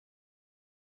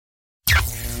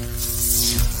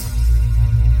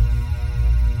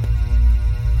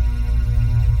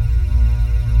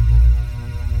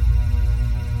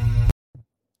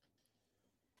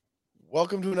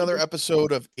Welcome to another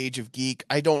episode of Age of Geek.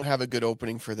 I don't have a good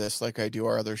opening for this like I do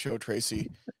our other show,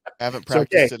 Tracy. I haven't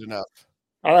practiced it enough.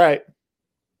 All right.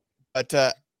 But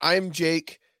I'm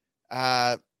Jake.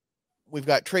 We've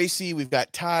got Tracy. We've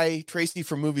got Ty. Tracy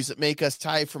from Movies That Make Us.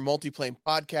 Ty from Multiplane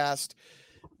Podcast.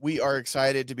 We are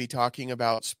excited to be talking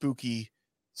about spooky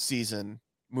season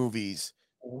movies.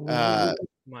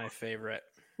 My favorite.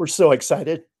 We're so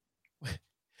excited.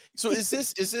 So is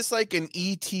this like an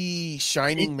E.T.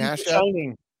 Shining mashup?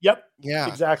 Shining. Yep. Yeah.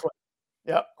 Exactly.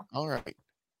 Yep. All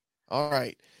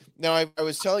right. Now, I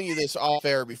was telling you this off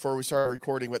air before we started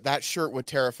recording, but that shirt would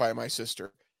terrify my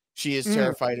sister. She is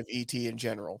terrified of E.T. in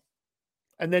general.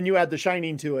 And then you add the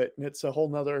Shining to it, and it's a whole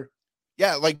nother.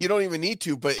 Yeah, like you don't even need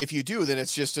to, but if you do, then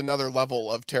it's just another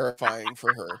level of terrifying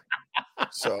for her.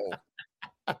 So,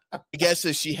 I guess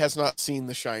as she has not seen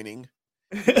The Shining.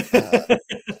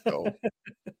 So.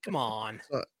 Come on.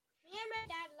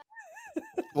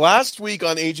 Last week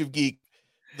on Age of Geek,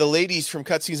 the ladies from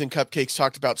Cutscenes and Cupcakes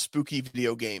talked about spooky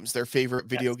video games, their favorite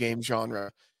video game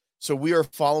genre. So we are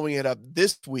following it up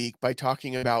this week by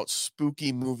talking about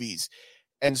spooky movies.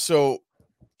 And so,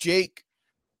 Jake,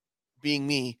 being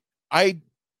me, I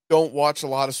don't watch a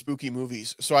lot of spooky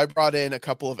movies. So I brought in a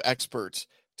couple of experts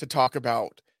to talk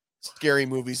about scary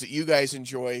movies that you guys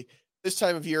enjoy this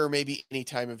time of year or maybe any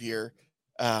time of year.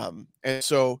 And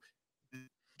so,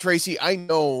 Tracy, I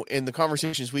know in the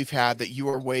conversations we've had that you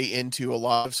are way into a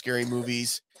lot of scary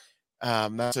movies.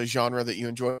 That's a genre that you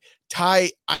enjoy.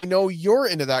 Ty, I know you're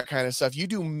into that kind of stuff. You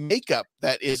do makeup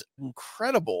that is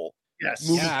incredible. Yes.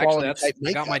 Yeah, actually,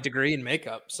 I got my degree in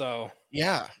makeup. So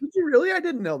yeah. Did you really? I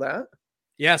didn't know that.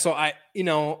 Yeah. So I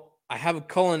have a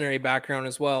culinary background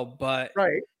as well, but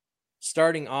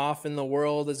starting off in the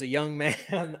world as a young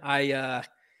man,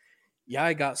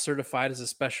 I got certified as a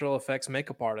special effects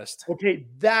makeup artist. Okay,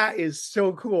 that is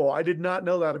so cool. I did not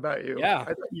know that about you. Yeah.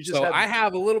 I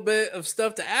have a little bit of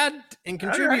stuff to add and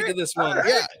contribute to this one.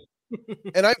 Yeah.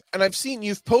 and I've seen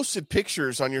you've posted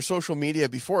pictures on your social media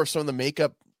before of some of the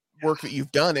makeup work that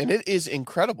you've done, and it is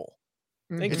incredible.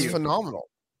 It's phenomenal.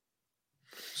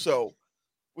 So,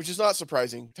 which is not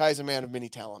surprising. Ty's a man of many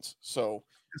talents. So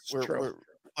we're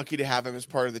lucky to have him as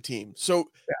part of the team. So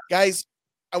guys,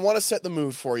 I want to set the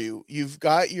mood for you. You've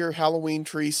got your Halloween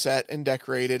tree set and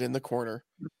decorated in the corner.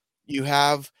 You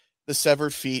have the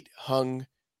severed feet hung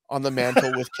on the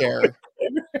mantle with care.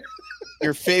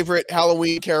 Your favorite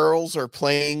Halloween carols are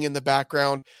playing in the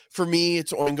background. For me,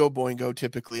 it's Oingo Boingo.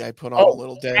 Typically, I put on a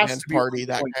little dead hands party,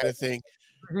 that kind of thing.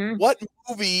 Mm-hmm. What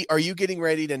movie are you getting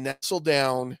ready to nestle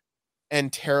down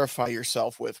and terrify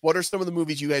yourself with? What are some of the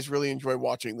movies you guys really enjoy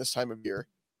watching this time of year?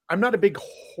 I'm not a big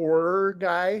horror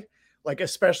guy. Like,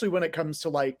 especially when it comes to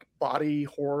like body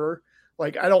horror,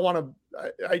 like I don't want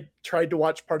to, I tried to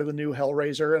watch part of the new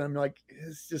Hellraiser and I'm like,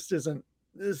 this just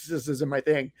isn't my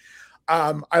thing.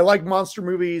 I like monster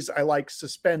movies. I like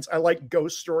suspense. I like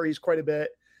ghost stories quite a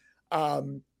bit.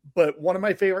 But one of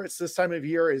my favorites this time of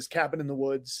year is Cabin in the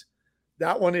Woods.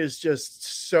 That one is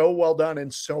just so well done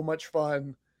and so much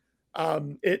fun.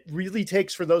 It really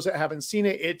takes, for those that haven't seen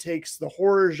it, it takes the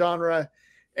horror genre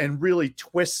and really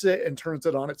twists it and turns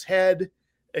it on its head.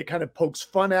 It kind of pokes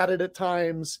fun at it at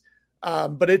times.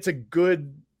 But it's a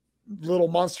good little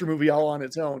monster movie all on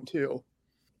its own too.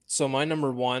 So my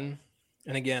number one,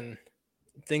 and again,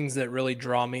 things that really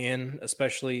draw me in,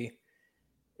 especially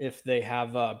if they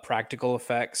have practical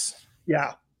effects.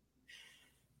 Yeah.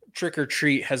 Trick or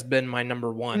Treat has been my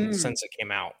number one since it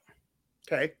came out.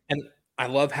 Okay. And I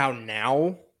love how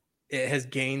now it has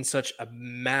gained such a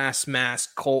mass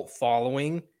cult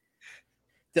following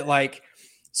that, like,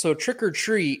 so Trick or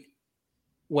Treat,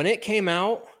 when it came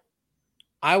out,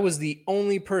 I was the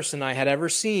only person I had ever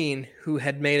seen who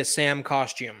had made a Sam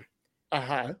costume.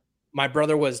 Uh-huh. My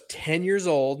brother was 10 years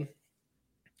old,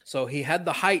 so he had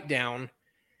the height down.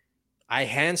 I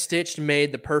hand-stitched,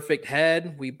 made the perfect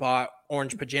head. We bought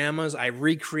orange pajamas. I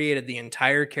recreated the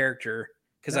entire character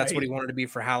because that's what he wanted to be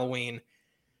for Halloween.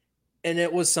 And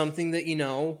it was something that,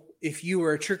 if you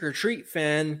were a Trick or Treat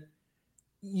fan,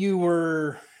 you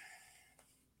were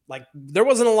like, there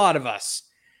wasn't a lot of us.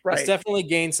 Right. It's definitely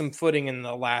gained some footing in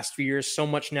the last few years, so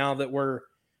much now that we're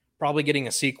probably getting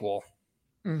a sequel.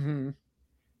 Mm-hmm.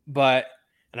 And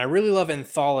I really love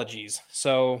anthologies.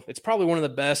 So it's probably one of the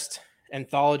best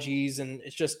anthologies. And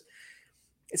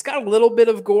it's got a little bit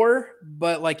of gore,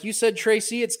 but like you said,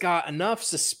 Tracy, it's got enough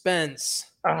suspense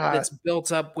that's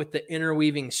built up with the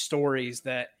interweaving stories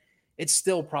that it's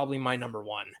still probably my number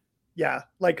one. Yeah.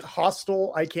 Like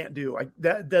Hostel, I can't do.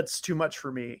 That's too much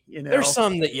for me. There's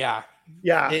some that, yeah.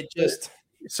 It just,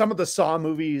 some of the Saw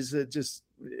movies, it just,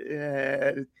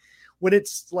 when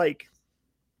it's like,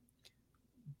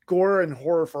 gore and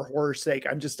horror for horror's sake.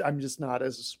 I'm just not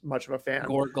as much of a fan.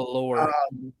 Gore galore.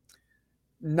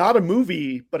 Not a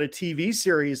movie, but a TV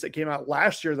series that came out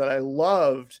last year that I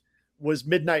loved was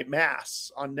Midnight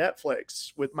Mass on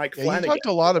Netflix with Mike Flanagan. You talked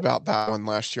a lot about that one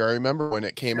last year. I remember when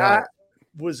it came out.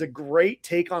 Was a great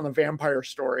take on the vampire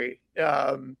story.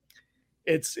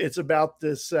 It's about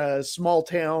this small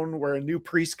town where a new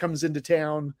priest comes into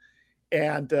town,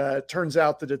 and turns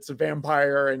out that it's a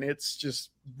vampire, and it's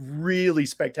just really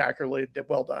spectacularly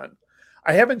well done.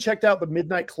 I haven't checked out the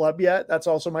Midnight Club yet. That's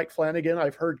also Mike Flanagan.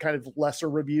 I've heard kind of lesser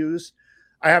reviews.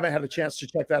 I haven't had a chance to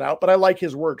check that out, but I like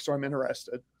his work, so I'm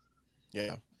interested.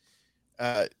 Yeah.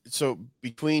 So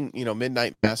between,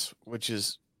 Midnight Mass, which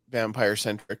is vampire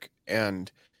centric,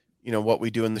 and, What We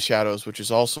Do in the Shadows, which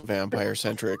is also vampire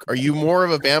centric, are you more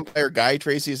of a vampire guy,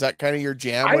 Tracy? Is that kind of your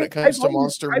jam when it comes to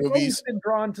monster movies? I've always been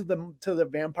drawn to the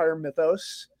vampire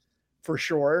mythos for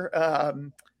sure.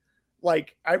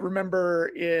 Like I remember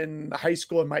in high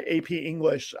school in my AP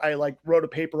English, I wrote a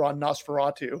paper on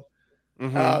Nosferatu.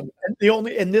 Mm-hmm.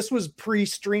 And this was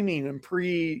pre-streaming and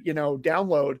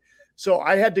download. So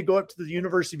I had to go up to the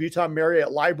University of Utah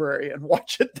Marriott Library and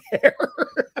watch it there.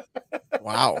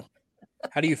 Wow.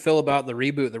 How do you feel about the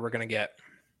reboot that we're going to get?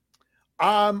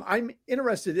 I'm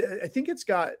interested. I think it's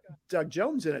got Doug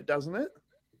Jones in it, doesn't it?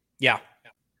 Yeah.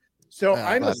 So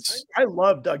I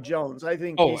love Doug Jones. I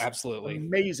think he's absolutely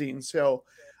amazing. So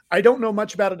I don't know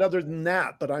much about it other than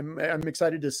that, but I'm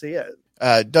excited to see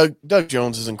it. Doug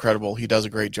Jones is incredible. He does a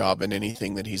great job in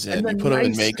anything that he's in. You put him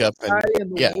in makeup, and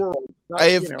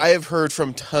I have heard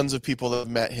from tons of people that have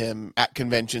met him at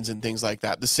conventions and things like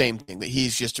that. The same thing, that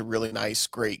he's just a really nice,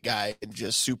 great guy and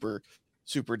just super,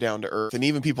 super down to earth. And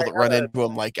even people that run into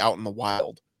him out in the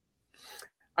wild.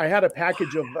 I had a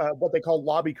package of what they call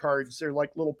lobby cards. They're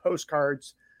like little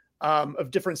postcards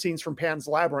of different scenes from Pan's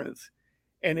Labyrinth.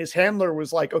 And his handler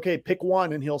was like, okay, pick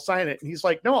one and he'll sign it. And he's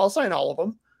like, no, I'll sign all of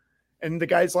them. And the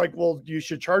guy's like, well, you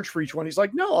should charge for each one. He's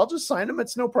like, no, I'll just sign them.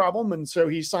 It's no problem. And so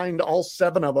he signed all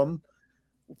 7 of them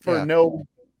for no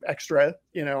extra,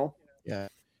 Yeah.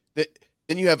 Then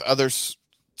you have other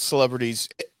celebrities.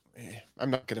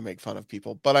 I'm not going to make fun of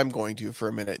people, but I'm going to for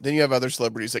a minute. Then you have other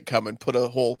celebrities that come and put a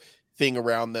whole thing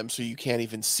around them so you can't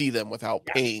even see them without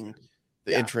paying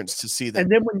the entrance to see them.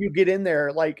 And then when you get in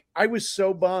there, I was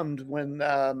so bummed when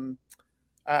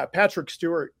Patrick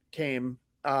Stewart came.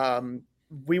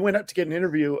 We went up to get an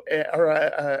interview or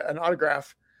an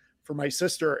autograph for my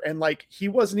sister, and he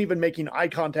wasn't even making eye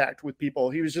contact with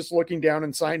people. He was just looking down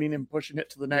and signing and pushing it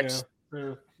to the next.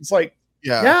 Yeah.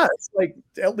 It's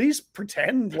it's at least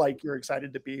pretend like you're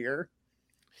excited to be here.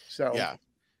 So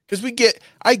because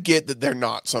I get that they're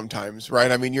not sometimes,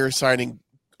 right? I mean, you're signing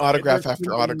autograph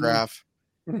after autograph,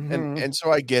 and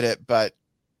so I get it, but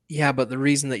but the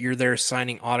reason that you're there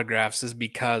signing autographs is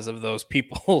because of those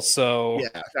people. So yeah,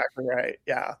 exactly right.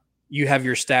 Yeah, you have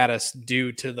your status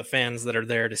due to the fans that are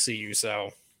there to see you.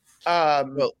 So,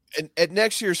 well, at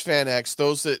next year's Fan X,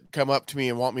 those that come up to me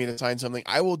and want me to sign something,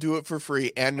 I will do it for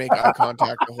free and make eye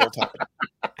contact the whole time.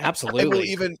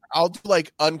 Absolutely. I'll do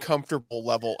uncomfortable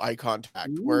level eye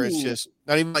contact where it's just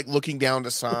not even looking down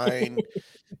to sign.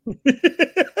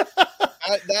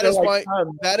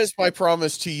 That is my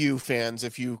promise to you, fans,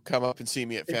 if you come up and see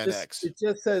me at Fan X. It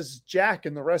just says Jack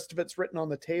and the rest of it's written on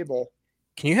the table.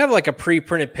 Can you have a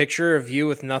pre-printed picture of you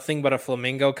with nothing but a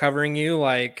flamingo covering you?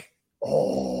 I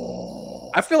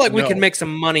feel like we could make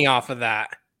some money off of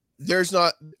that.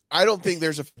 I don't think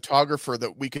there's a photographer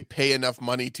that we could pay enough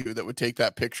money to that would take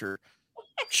that picture.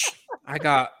 I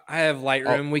have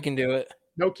Lightroom. We can do it.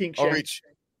 No kink shame.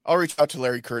 I'll reach out to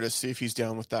Larry Curtis, see if he's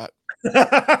down with that.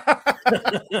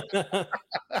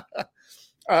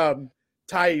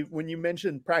 Ty, when you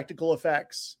mentioned practical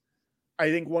effects, I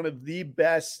think one of the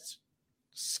best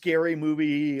scary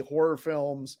movie horror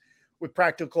films with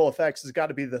practical effects has got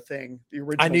to be The Thing. The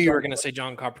original. I knew you were going to say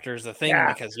John Carpenter's The Thing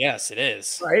because yes, it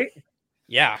is. Right?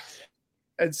 Yeah.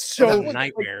 And so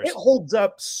nightmares. It holds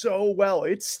up so well.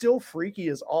 It's still freaky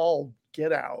as all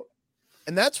get out.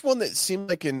 And that's one that seemed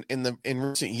like in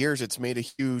recent years it's made a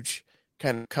huge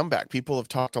kind of comeback. People have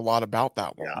talked a lot about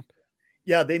that one.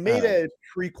 Yeah, they made a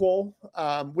prequel,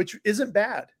 which isn't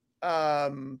bad.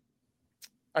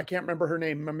 I can't remember her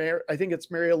name. I think it's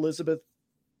Mary Elizabeth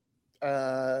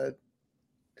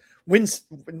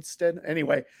Winstead.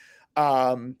 Anyway,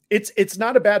 it's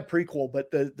not a bad prequel, but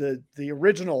the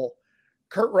original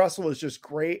Kurt Russell is just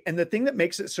great. And the thing that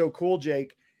makes it so cool,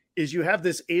 Jake, is you have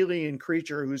this alien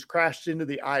creature who's crashed into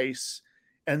the ice,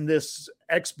 and this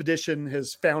expedition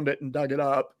has found it and dug it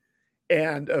up.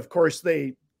 And of course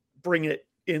they bring it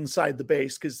inside the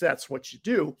base because that's what you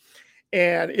do.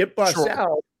 And it busts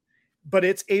out, but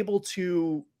it's able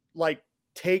to like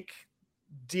take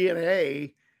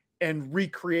DNA and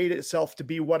recreate itself to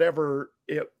be whatever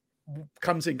it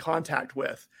comes in contact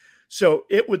with. So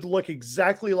it would look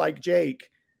exactly like Jake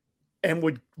and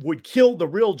would kill the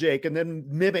real Jake and then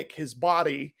mimic his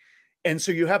body. And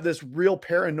so you have this real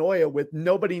paranoia with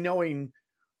nobody knowing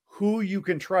who you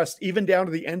can trust, even down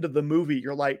to the end of the movie.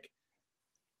 You're like,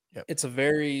 yep. It's a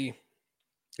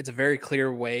very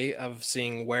clear way of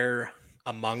seeing where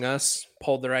Among Us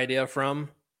pulled their idea from.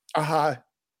 Yeah.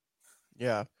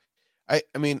 I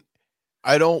mean,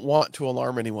 I don't want to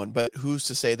alarm anyone, but who's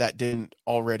to say that didn't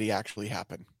already actually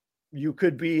happen? You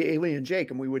could be Alien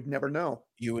Jake and we would never know.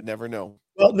 You would never know.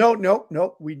 Well,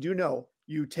 no. We do know.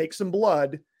 You take some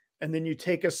blood and then you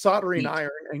take a soldering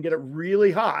iron and get it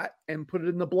really hot and put it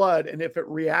in the blood. And if it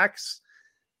reacts,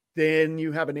 then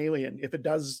you have an alien. If it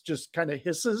does just kind of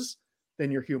hisses,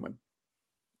 then you're human.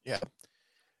 Yeah.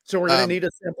 So we're going to need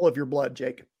a sample of your blood,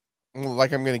 Jake.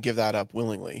 Like I'm going to give that up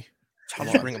willingly. I'll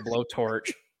just bring a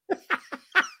blowtorch.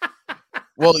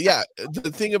 Well, yeah. The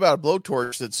thing about a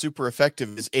blowtorch that's super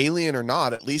effective is alien or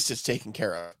not, at least it's taken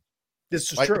care of.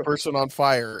 This is like true. The person on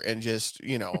fire and just,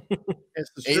 alien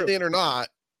true. Or not,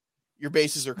 your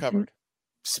bases are covered.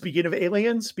 Speaking of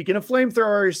aliens, speaking of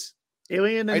flamethrowers,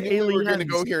 alien and alien. We were going to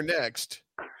go here next.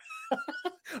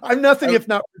 I'm nothing if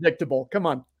not predictable. Come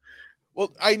on.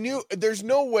 Well, I knew there's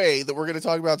no way that we're going to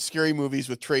talk about scary movies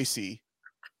with Tracy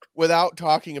without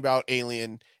talking about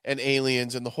Alien and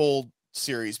Aliens and the whole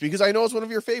series, because I know it's one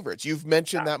of your favorites. You've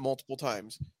mentioned that multiple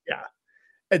times. Yeah.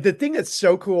 And the thing that's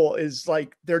so cool is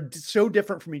like they're so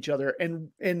different from each other,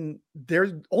 and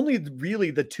they're only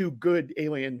really the two good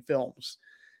Alien films.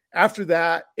 After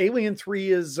that, Alien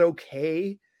 3 is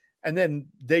okay, and then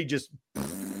they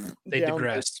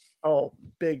digressed. Oh,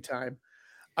 big time.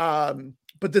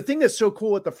 But the thing that's so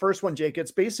cool with the first one, Jake,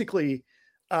 it's basically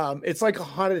it's like a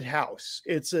haunted house.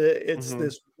 It's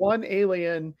this one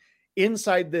alien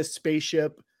inside this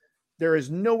spaceship. There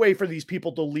is no way for these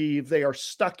people to leave. They are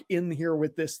stuck in here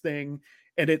with this thing,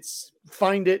 and it's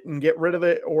find it and get rid of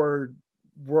it, or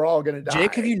we're all going to die.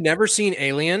 Jake, have you never seen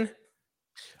Alien?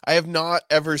 I have not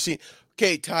ever seen.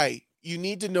 Okay, Ty, you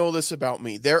need to know this about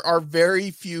me. There are very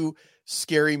few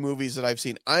scary movies that I've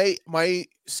seen. My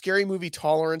scary movie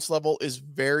tolerance level is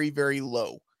very, very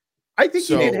low. I think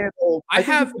you can handle. I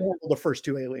can handle the first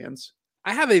two Aliens.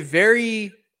 I have a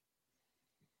very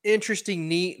interesting,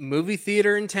 neat movie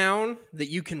theater in town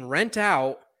that you can rent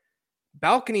out,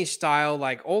 balcony style,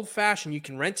 like old fashioned. You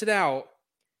can rent it out.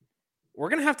 We're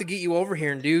gonna have to get you over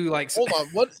here and do like. Hold on,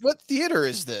 what theater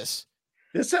is this?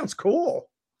 This sounds cool.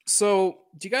 So,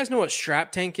 do you guys know what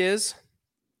Strap Tank is?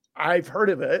 I've heard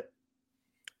of it.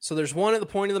 So there's one at the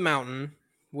point of the mountain,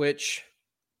 which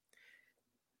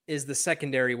is the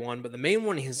secondary one, but the main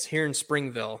one is here in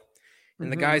Springville.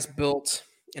 And the guys built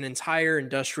an entire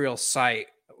industrial site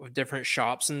with different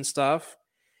shops and stuff.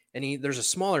 And there's a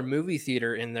smaller movie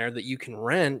theater in there that you can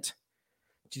rent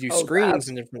to do screenings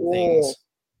and different things.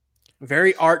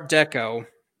 Very Art Deco.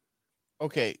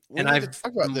 Okay. And I've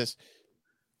talked about this.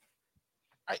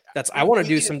 I want to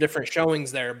do some different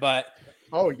showings there, but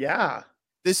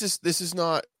this is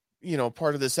not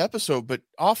part of this episode, but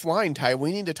offline, Ty,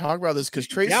 we need to talk about this because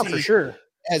Tracy for sure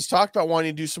has talked about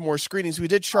wanting to do some more screenings. We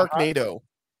did Sharknado,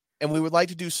 and we would like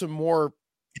to do some more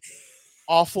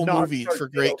awful movies for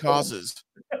great causes.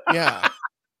 Yeah.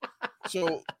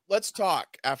 So let's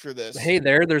talk after this. Hey,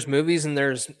 there's movies and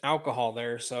there's alcohol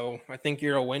there, so I think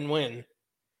you're a win-win.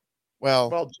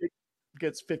 Well, Jake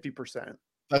gets 50%.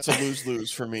 That's a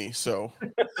lose-lose for me. So,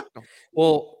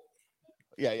 well,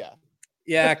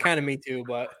 yeah, kind of me too.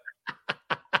 But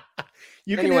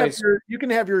you can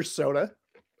have your soda.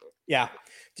 Yeah.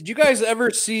 Did you guys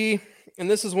ever see? And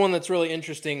this is one that's really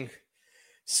interesting.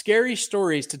 Scary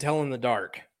Stories to Tell in the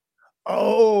Dark.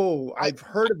 Oh, I've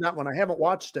heard of that one. I haven't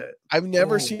watched it. I've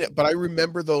never seen it, but I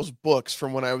remember those books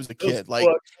from when I was a kid. Like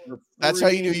that's how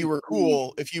you knew you were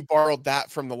cool if you borrowed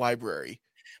that from the library.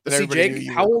 See, Jake,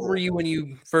 how old were you when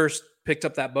you first picked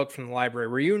up that book from the library?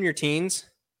 Were you in your teens?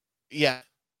 Yeah.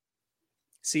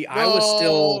 See, I was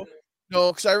still...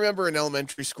 No, because I remember in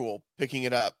elementary school picking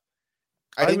it up.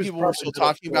 I think people were still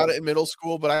talking about it in middle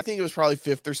school, but I think it was probably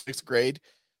 5th or 6th grade.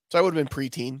 So I would have been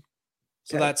preteen.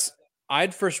 So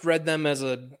I'd first read them as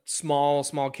a small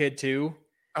kid too.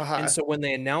 And so when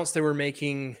they announced they were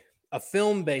making a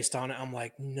film based on it, I'm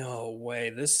like, no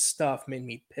way. This stuff made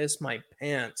me piss my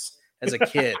pants as a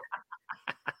kid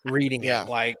reading it.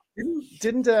 Like,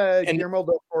 didn't Guillermo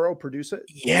del Toro produce it?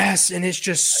 Yes, and it's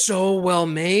just so well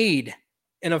made.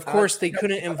 And of course, they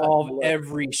couldn't involve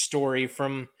every story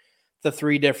from the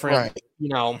 3 different,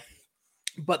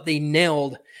 But they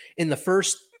nailed in the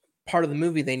first part of the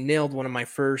movie. They nailed one of my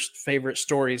first favorite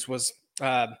stories was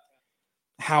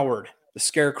Howard the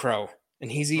Scarecrow,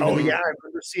 and he's even I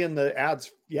remember seeing the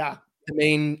ads. Yeah, the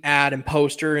main ad and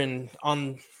poster, and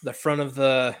on the front of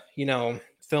the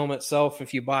film itself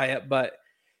if you buy it. But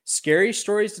Scary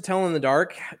Stories to Tell in the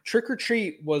Dark, Trick or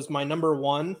Treat was my number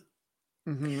one.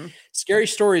 Mm-hmm. Scary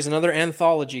Stories, another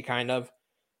anthology kind of.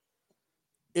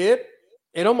 It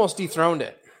almost dethroned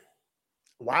it.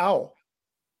 Wow.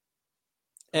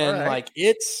 And like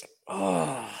it's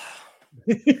the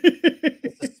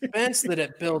suspense that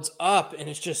it builds up, and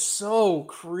it's just so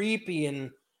creepy.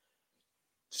 And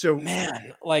so,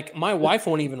 man, like my wife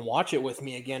won't even watch it with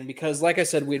me again because, like I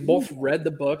said, we had both read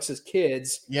the books as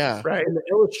kids. Yeah, right. And the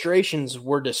illustrations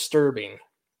were disturbing.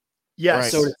 Yeah,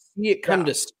 right. So to see it come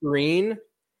to screen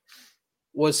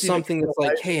was something that's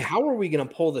like, hey, how are we going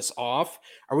to pull this off?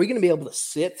 Are we going to be able to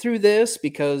sit through this?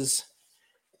 Because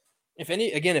if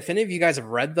any of you guys have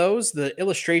read those, the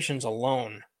illustrations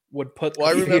alone would put. Well,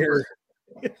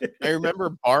 I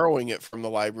remember borrowing it from the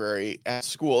library at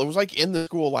school. It was like in the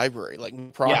school library, like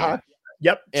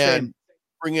Yep. And same.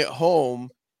 bring it home,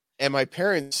 and my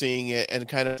parents seeing it and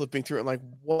kind of flipping through it, and like,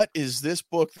 what is this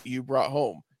book that you brought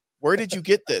home? Where did you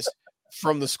get this?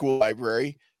 From the school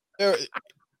library. It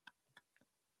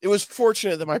was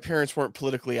fortunate that my parents weren't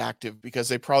politically active because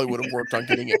they probably would have worked on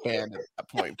getting it banned at that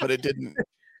point, but it didn't.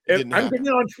 I'm getting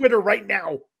on Twitter right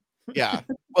now. Yeah.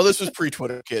 Well, this was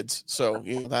pre-Twitter, kids. So,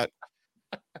 that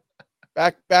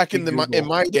back in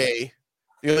my day,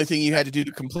 the only thing you had to do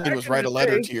to complain was write a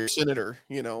letter to your senator,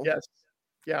 Yes.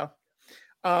 Yeah.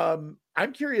 I'm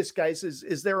curious, guys,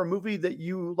 is there a movie that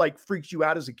you like freaked you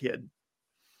out as a kid?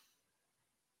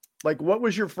 Like, what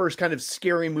was your first kind of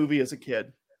scary movie as a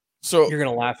kid? So you're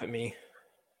going to laugh at me.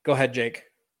 Go ahead, Jake.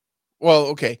 Well,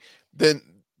 okay. Then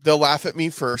they'll laugh at me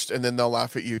first, and then they'll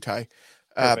laugh at you, Ty.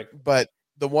 But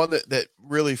the one that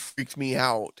really freaked me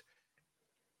out,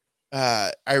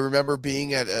 I remember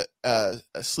being at a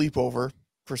sleepover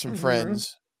for some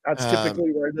friends. That's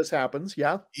typically where this happens.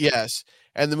 Yeah. Yes.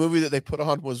 And the movie that they put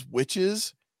on was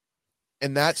Witches.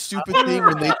 And that stupid thing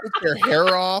when they took their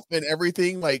hair off and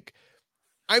everything, like,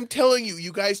 I'm telling you,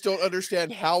 you guys don't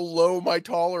understand how low my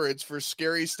tolerance for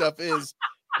scary stuff is.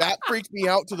 That freaked me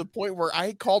out to the point where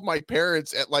I called my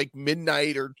parents at like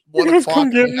midnight or 1 o'clock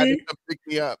and they had to come pick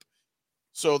me up.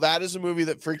 So that is a movie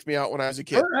that freaked me out when I was a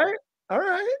kid. All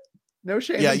right. No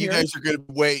shame. Yeah, you guys are good.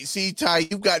 Wait, see, Ty,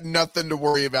 you've got nothing to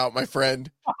worry about, my friend.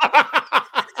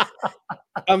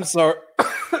 I'm sorry.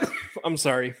 I'm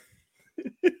sorry.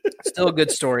 Still a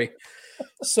good story.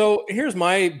 So here's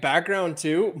my background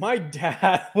too. My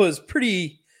dad was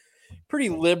pretty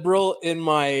liberal in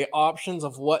my options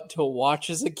of what to watch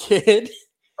as a kid.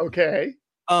 Okay.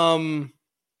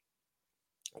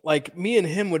 Like me and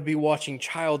him would be watching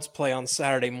Child's Play on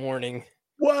Saturday morning.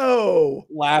 Whoa.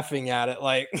 Laughing at it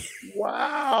like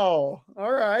wow.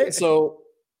 All right. So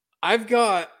I've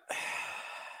got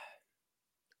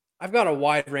a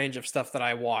wide range of stuff that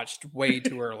I watched way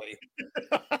too early.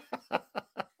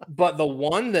 But the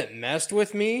one that messed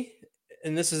with me,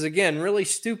 and this is again really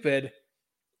stupid,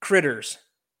 Critters.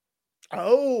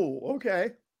 Oh, okay.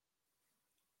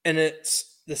 And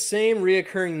it's the same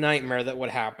reoccurring nightmare that would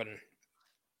happen.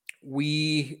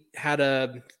 We had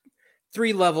a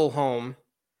 3-level home.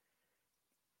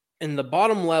 In the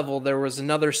bottom level, there was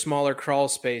another smaller crawl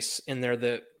space in there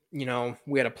that,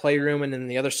 we had a playroom, and then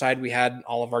the other side, we had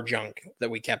all of our junk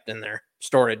that we kept in there,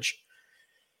 storage.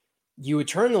 You would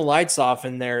turn the lights off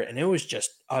in there, and it was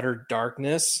just utter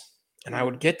darkness. And I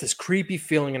would get this creepy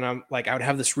feeling, and I would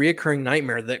have this reoccurring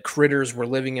nightmare that critters were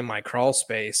living in my crawl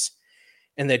space,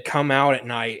 and they'd come out at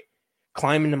night,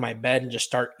 climb into my bed, and just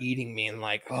start eating me. And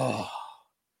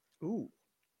ooh,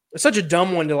 it's such a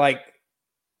dumb one to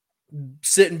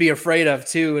sit and be afraid of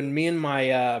too. And me and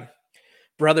my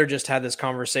brother just had this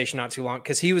conversation not too long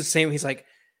because he was saying, he's like,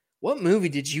 "What movie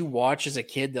did you watch as a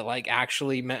kid that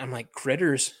actually meant?" I'm like,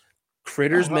 Critters.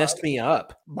 Critters messed me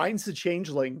up. Mine's The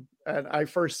Changeling, and I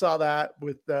first saw that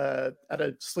at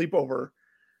a sleepover,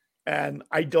 and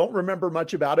I don't remember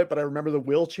much about it, but I remember the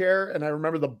wheelchair, and I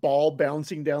remember the ball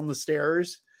bouncing down the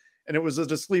stairs, and it was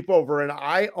at a sleepover, and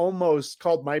I almost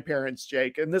called my parents,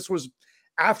 Jake, and this was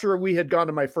after we had gone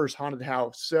to my first haunted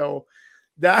house, so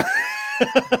that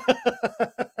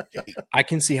I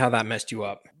can see how that messed you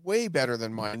up. Way better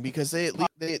than mine because they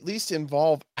at least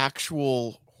involve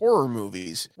actual horror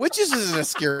movies. Witches isn't a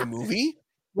scary movie.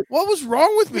 What was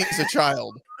wrong with me as a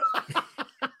child?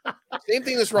 Same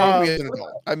thing that's wrong with me as an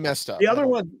adult. I messed up. The other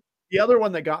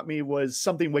one that got me was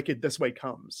Something Wicked This Way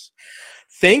Comes.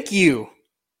 Thank you.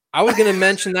 I was going to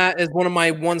mention that as one of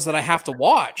my ones that I have to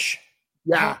watch.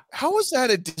 Yeah. How is that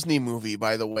a Disney movie,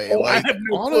 by the way? Oh, like, I have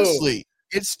no honestly,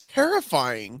 it's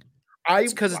terrifying.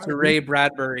 It's because it's a Ray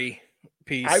Bradbury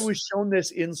piece. I was shown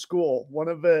this in school. One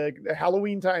of the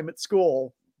Halloween time at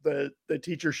school, the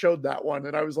teacher showed that one,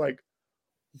 and I was like,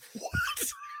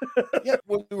 what? Yeah,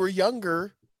 when we were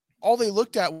younger, all they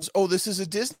looked at was, oh, this is a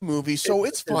Disney movie, so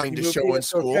it's fine to show in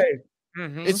school. Okay.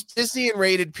 Mm-hmm. It's Disney and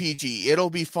rated PG. It'll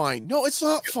be fine. No, it's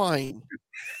not fine.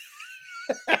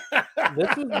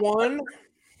 This is one.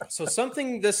 So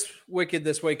something this wicked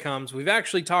this way comes. We've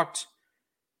actually talked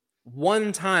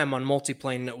one time on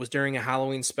Multiplane that was during a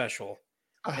Halloween special.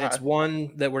 And it's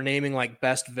one that we're naming like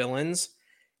best villains.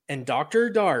 And Dr.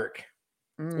 Dark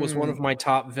was one of my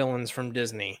top villains from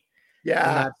Disney.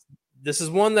 Yeah. This is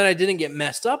one that I didn't get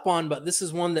messed up on, but this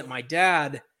is one that my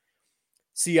dad...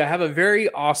 See, I have a very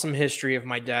awesome history of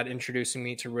my dad introducing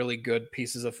me to really good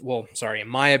pieces of, in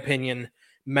my opinion,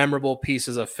 memorable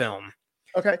pieces of film.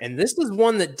 Okay. And this is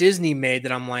one that Disney made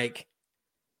that I'm like,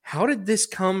 how did this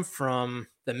come from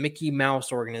the Mickey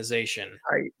Mouse organization?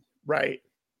 Right.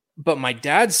 But my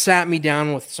dad sat me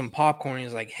down with some popcorn.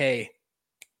 He's like, hey,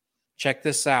 check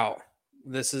this out.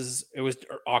 It was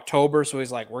October. So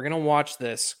he's like, we're going to watch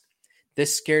this.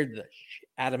 This scared the shit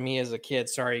out of me as a kid.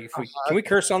 Sorry. Can we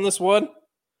curse on this one?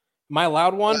 Am I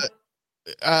allowed one?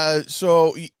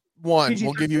 So one. PG-13?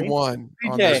 We'll give you one.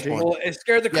 Okay. Well, it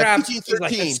scared the crap.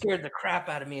 PG-13. It scared the crap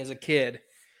out of me as a kid.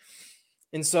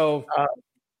 And so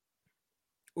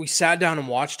we sat down and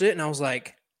watched it, and I was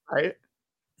like,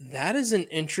 that is an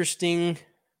interesting.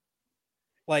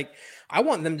 Like, I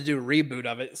want them to do a reboot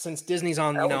of it since Disney's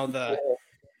on, the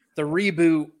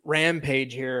reboot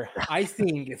rampage here. I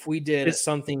think if we did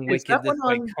something wicked this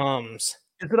way comes.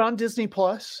 Is it on Disney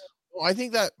Plus? Well, I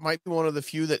think that might be one of the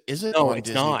few that isn't on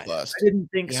Disney not. Plus. I didn't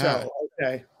think so.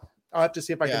 Okay. I'll have to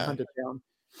see if I can hunt it down.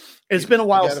 It's been a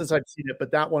while since I've seen it,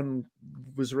 but that one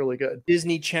was really good.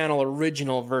 Disney Channel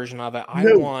original version of it.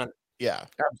 Yeah.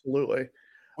 Absolutely.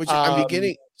 Which I'm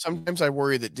beginning. Sometimes I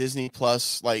worry that Disney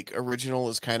Plus, like, original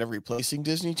is kind of replacing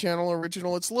Disney Channel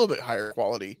original. It's a little bit higher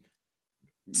quality.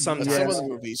 Sometimes. Some of the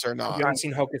movies are not. You haven't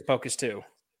seen Hocus Pocus 2.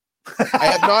 I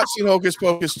have not seen Hocus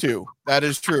Pocus 2. That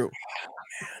is true.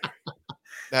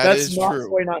 That's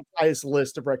probably not the highest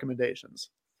list of recommendations.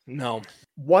 No.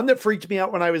 One that freaked me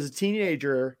out when I was a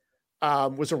teenager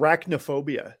was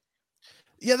arachnophobia.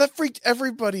 Yeah, that freaked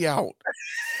everybody out.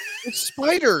 It's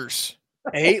spiders.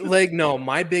 No,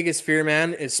 my biggest fear,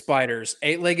 man, is spiders.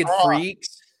 8-legged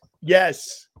freaks.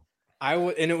 Yes.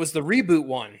 And it was the reboot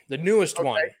one, the newest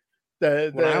one.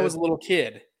 When I was a little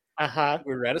kid. We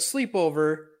were at a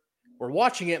sleepover. We're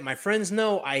watching it. My friends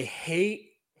know I hate,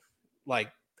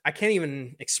 I can't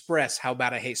even express how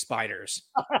bad I hate spiders.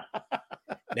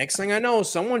 Next thing I know,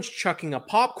 someone's chucking a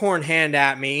popcorn hand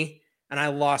at me, and I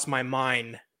lost my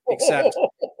mind. Except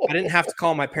I didn't have to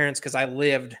call my parents because I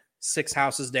lived 6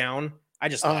 houses down. I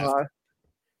just left.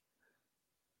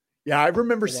 Yeah, I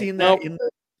remember seeing that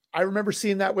I remember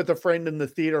seeing that with a friend in the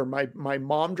theater. My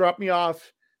mom dropped me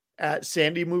off at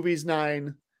Sandy Movies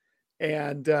 9,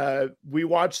 and we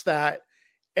watched that.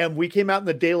 And we came out in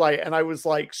the daylight, and I was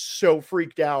like so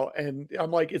freaked out. And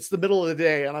I'm like, it's the middle of the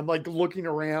day, and I'm like looking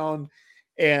around,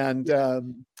 and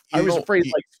I was afraid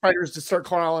like spiders to start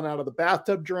crawling out of the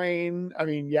bathtub drain. I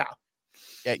mean, yeah.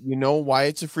 Yeah, you know why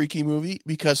it's a freaky movie?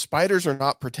 Because spiders are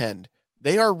not pretend;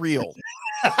 they are real.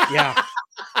 Yeah,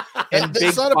 and big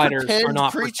it's not a spiders pretend are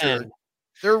not creature; pretend.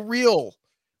 they're real.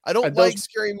 I don't like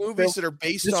scary movies that are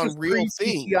based on real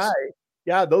things.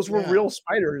 Yeah, those were real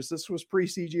spiders. This was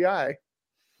pre-CGI.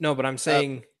 No, but I'm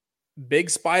saying big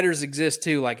spiders exist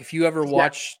too. Like if you ever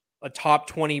watch a top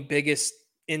 20 biggest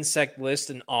insect list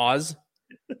in Oz,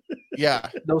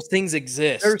 those things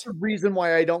exist. There's a reason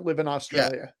why I don't live in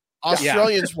Australia. Yeah.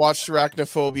 Australians watched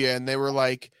Arachnophobia and they were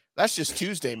like, that's just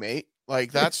Tuesday, mate.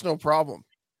 Like, that's no problem.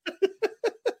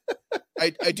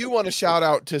 I do want to shout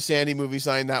out to Sandy Movies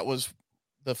 9. That was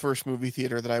the first movie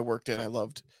theater that I worked in. I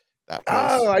loved that place.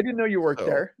 Oh, I didn't know you worked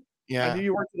there. Yeah. I knew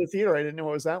you worked at the theater. I didn't know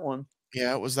it was that one.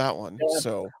 Yeah, it was that one. Yeah.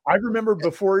 So I remember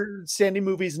before Sandy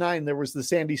Movies 9, there was the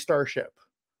Sandy Starship.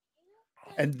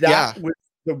 And that was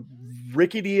the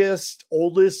ricketiest,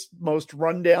 oldest, most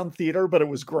rundown theater, but it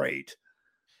was great.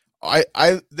 I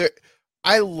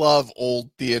love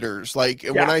old theaters. Like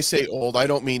when I say old, I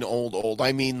don't mean old.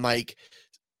 I mean like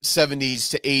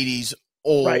 70s to 80s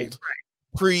old,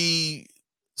 pre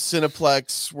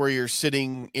Cineplex, where you're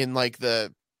sitting in like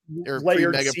the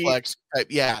pre-megaplex type.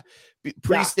 Yeah.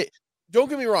 Don't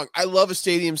get me wrong. I love a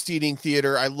stadium seating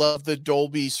theater. I love the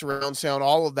Dolby surround sound,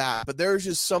 all of that. But there's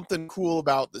just something cool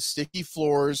about the sticky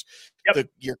floors.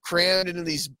 You're crammed into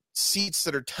these seats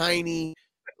that are tiny.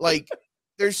 Like,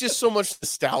 there's just so much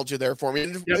nostalgia there for me.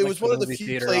 It was one of the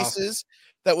few places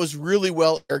that was really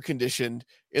well air conditioned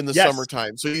in the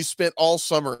summertime. So you spent all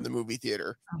summer in the movie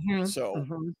theater. So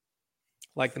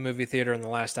like the movie theater in The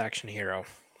Last Action Hero.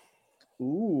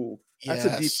 Ooh, that's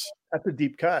a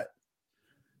deep cut.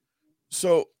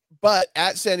 So, but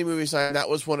at Sandy Movie Sign, that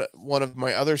was one of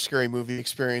my other scary movie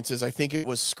experiences. I think it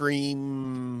was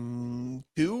Scream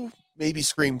 2, maybe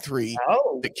Scream 3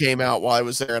 that came out while I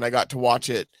was there, and I got to watch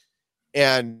it.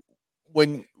 And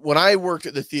when I worked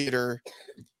at the theater,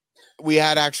 we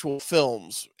had actual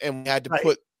films, and we had to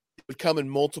it would come in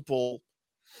multiple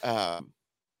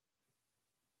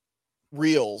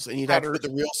reels, and you'd have to put the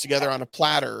reels together on a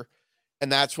platter,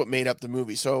 and that's what made up the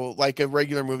movie. So like a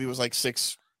regular movie was like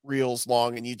 6 reels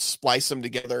long, and you'd splice them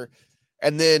together.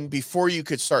 And then before you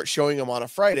could start showing them on a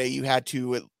Friday, you had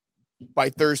to, by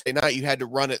Thursday night, you had to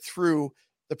run it through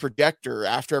the projector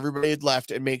after everybody had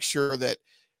left and make sure that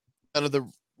none of the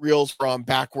reels were on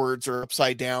backwards or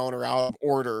upside down or out of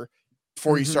order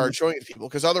before you started showing it to people.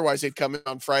 Because otherwise they'd come in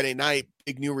on Friday night,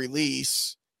 big new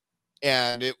release,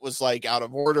 and it was like out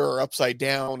of order or upside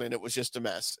down, and it was just a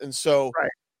mess. And so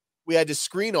we had to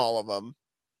screen all of them.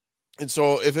 And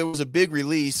so if it was a big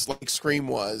release like Scream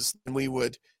was, then we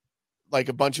would, like,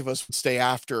 a bunch of us would stay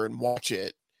after and watch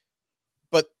it.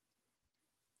 But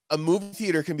a movie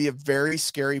theater can be a very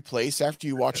scary place after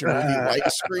you watch a movie like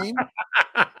Scream,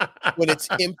 when it's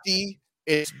empty,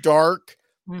 it's dark,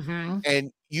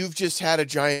 and you've just had a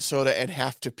giant soda and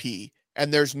have to pee,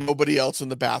 and there's nobody else in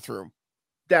the bathroom.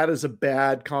 That is a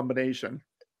bad combination.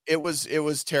 It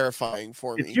was terrifying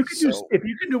for me. If you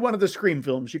could do one of the Scream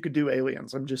films, you could do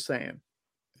Aliens. I'm just saying.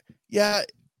 Yeah,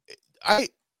 I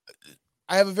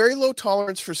have a very low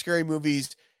tolerance for scary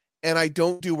movies, and I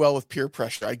don't do well with peer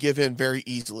pressure. I give in very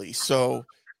easily. So,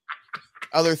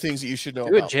 other things that you should know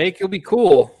about. Jake, you'll be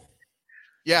cool.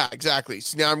 Yeah, exactly.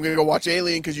 So now I'm going to go watch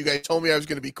Alien because you guys told me I was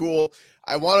going to be cool.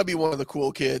 I want to be one of the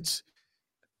cool kids.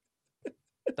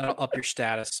 That'll up your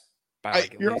status. I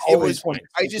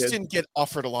just didn't get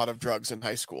offered a lot of drugs in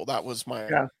high school. That was my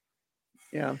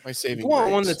my saving. You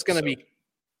want one that's going to be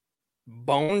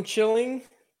bone chilling,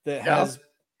 that has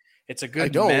it's a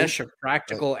good mesh of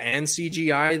practical and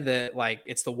CGI, that like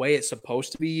it's the way it's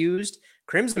supposed to be used.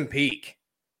 Crimson Peak.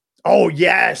 Oh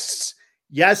yes.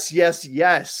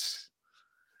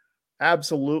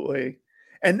 Absolutely.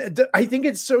 And I think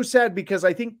it's so sad because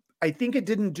I think it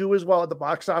didn't do as well at the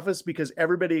box office because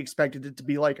everybody expected it to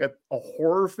be like a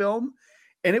horror film,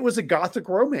 and it was a gothic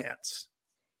romance.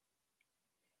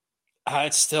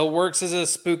 It still works as a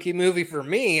spooky movie for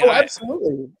me. Oh,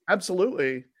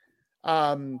 absolutely.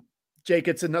 Jake,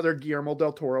 it's another Guillermo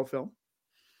del Toro film.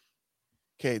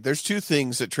 Okay, there's 2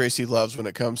 things that Tracy loves when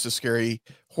it comes to scary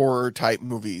horror type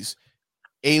movies: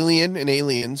 Alien and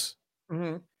Aliens,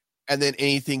 and then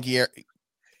anything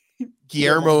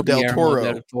Guillermo del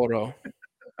Toro.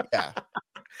 Yeah.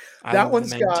 That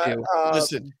one's got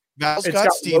listen, Val's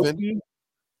got Steven.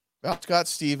 Val's got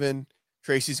Steven.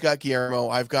 Tracy's got Guillermo.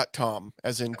 I've got Tom,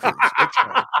 as in Cruz.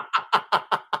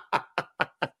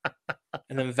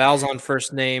 And then Val's on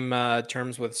first name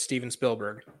terms with Steven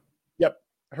Spielberg. Yep.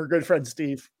 Her good friend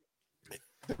Steve.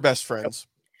 They're best friends.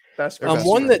 Best friends.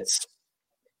 One that's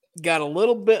got a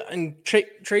little bit, and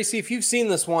Tracy, if you've seen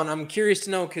this one, I'm curious to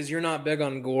know because you're not big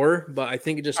on gore, but I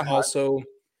think it just also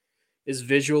is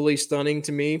visually stunning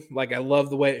to me. Like, I love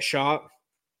the way it's shot.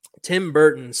 Tim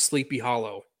Burton's Sleepy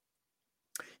Hollow.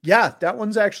 Yeah, that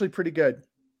one's actually pretty good.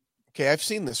 Okay, I've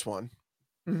seen this one.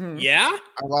 Yeah?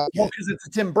 I like it. Because it's a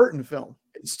Tim Burton film.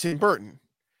 It's Tim Burton.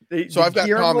 So I've got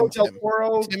Tom and Tim.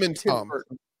 Tim and Tom.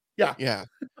 Burton. Yeah.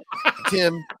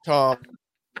 Tim, Tom.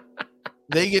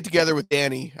 They get together with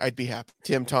Danny, I'd be happy.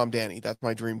 Tim, Tom, Danny. That's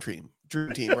my dream team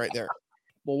right there.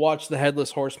 We'll watch the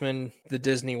Headless Horseman, the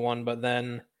Disney one, but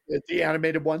then the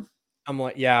animated one. I'm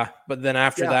like, but then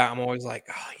after that, I'm always like,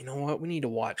 oh, you know what? We need to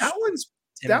watch that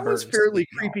one's fairly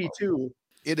creepy too.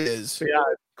 It is. So, yeah,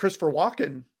 Christopher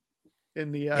Walken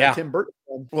in the Tim Burton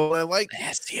film. Well, I like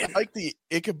the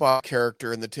Ichabod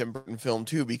character in the Tim Burton film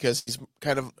too, because he's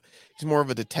more of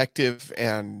a detective,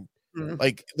 and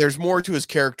like there's more to his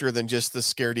character than just the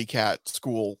scaredy cat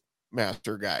school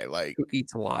master guy, like who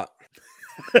eats a lot.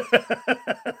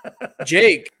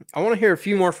 Jake, I want to hear a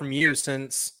few more from you,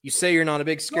 since you say you're not a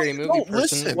big scary movie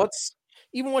person. What's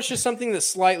just something that's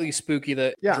slightly spooky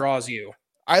that draws you?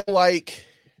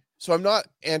 So I'm not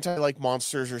anti like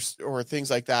monsters or things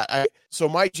like that. So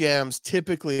my jams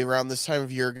typically around this time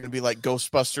of year are going to be like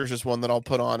Ghostbusters is one that I'll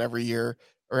put on every year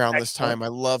around this time. I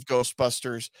love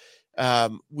Ghostbusters.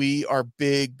 We are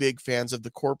big fans of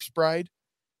The Corpse Bride.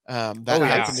 That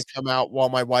happened to come out while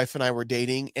my wife and I were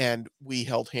dating, and we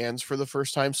held hands for the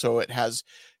first time. So it has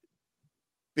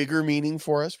bigger meaning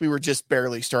for us. We were just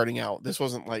barely starting out. This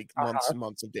wasn't like months and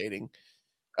months of dating.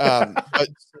 But a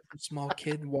small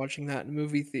kid watching that in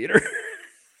movie theater.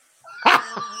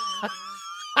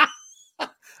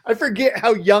 I forget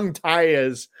how young Ty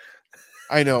is.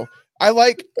 I know.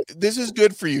 This is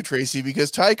good for you, Tracy,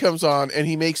 because Ty comes on and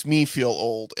he makes me feel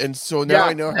old. And so now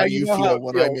I know how you feel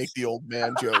when I make the old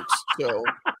man jokes. So,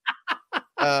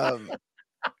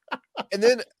 and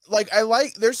then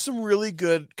there's some really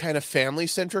good kind of family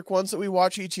centric ones that we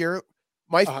watch each year.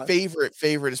 My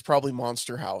favorite is probably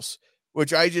Monster House,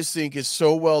 which I just think is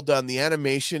so well done. The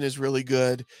animation is really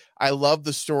good. I love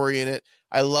the story in it.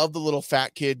 I love the little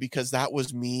fat kid because that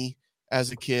was me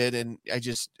as a kid. And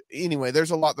anyway,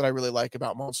 there's a lot that I really like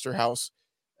about Monster House.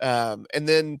 And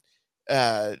then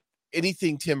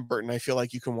anything Tim Burton, I feel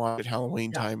like you can watch at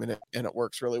Halloween time and it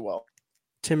works really well.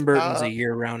 Tim Burton's a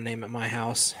year-round name at my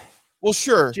house. Well,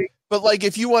 sure. But like,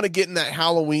 if you want to get in that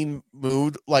Halloween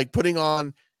mood, like putting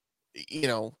on,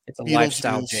 it's a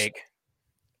lifestyle, Jake.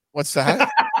 What's that?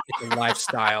 It's a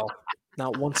lifestyle.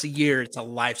 Not once a year. It's a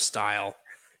lifestyle.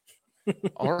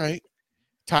 All right.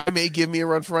 Ty may give me a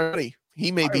run for my money.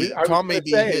 He may be. Tom may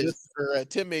be his. Or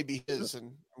Tim may be his.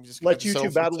 And I'm just let you two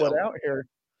battle it out here.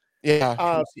 Yeah.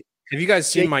 Have you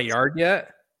guys seen my yard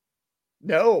yet?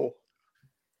 No.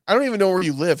 I don't even know where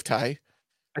you live, Ty.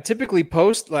 I typically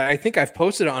post. I think I've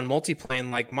posted it on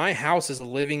Multiplane. Like, my house is a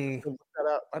living,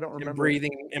 I don't remember,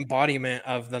 breathing embodiment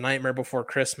of The Nightmare Before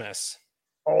Christmas.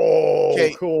 Oh,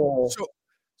 okay. Cool.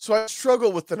 So I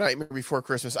struggle with The Nightmare Before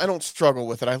Christmas. I don't struggle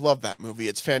with it. I love that movie.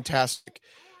 It's fantastic.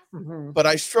 Mm-hmm. But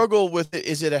I struggle with it.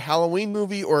 Is it a Halloween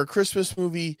movie or a Christmas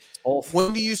movie? Both.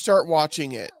 When do you start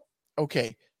watching it?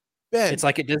 Okay. Ben. It's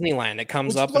like at Disneyland. It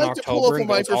comes up in October and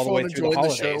goes all the way through the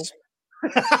holidays.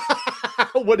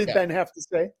 What did Ben have to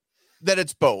say? That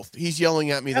it's both. He's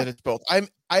yelling at me that it's both. I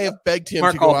have begged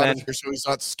him to go out of here so he's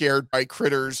not scared by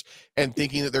critters and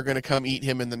thinking that they're going to come eat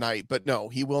him in the night. But no,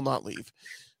 he will not leave.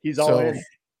 He's all in.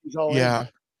 He's all in.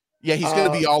 Yeah, he's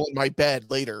going to be all in my bed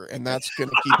later, and that's going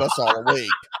to keep us all awake.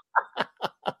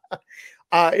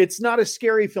 It's not a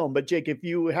scary film, but Jake, if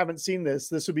you haven't seen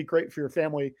this would be great for your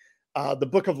family. The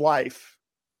Book of Life.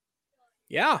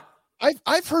 Yeah.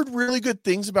 I've heard really good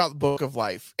things about the Book of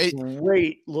Life.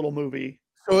 Great little movie.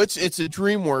 So it's a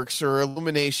DreamWorks or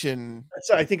Illumination.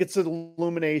 So I think it's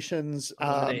Illuminations.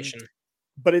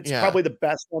 But it's probably the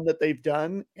best one that they've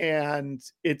done, and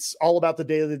it's all about the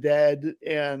Day of the Dead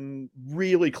and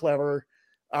really clever.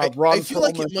 I feel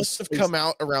like it must have come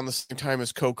out around the same time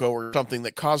as Coco or something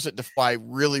that caused it to fly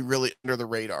really, really under the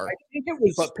radar. I think it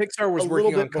was, but Pixar was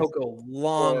working on Coco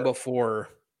long before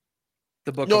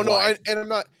the Book of Life.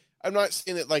 I'm not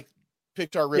saying that like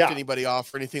Pixar ripped anybody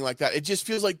off or anything like that. It just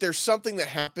feels like there's something that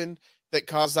happened that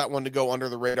caused that one to go under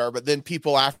the radar, but then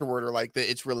people afterward are like,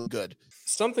 it's really good.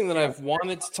 Something that I've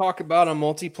wanted to talk about on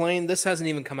Multiplane, this hasn't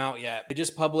even come out yet. They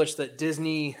just published that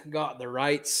Disney got the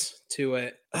rights to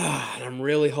it. And I'm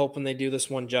really hoping they do this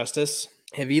one justice.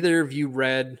 Have either of you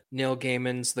read Neil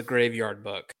Gaiman's The Graveyard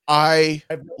Book? I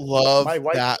love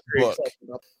that book.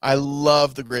 I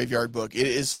love The Graveyard Book. It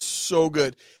is so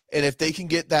good. And if they can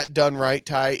get that done right,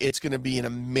 Ty, it's going to be an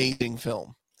amazing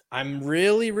film. I'm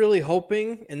really, really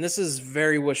hoping, and this is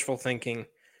very wishful thinking,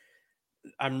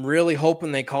 I'm really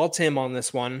hoping they call Tim on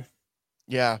this one.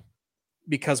 Yeah.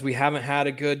 Because we haven't had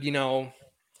a good,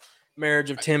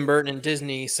 marriage of Tim Burton and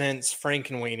Disney since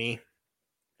Frankenweenie,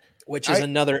 which is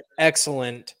another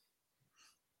excellent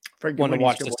one to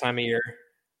watch this time of year.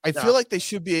 I feel like they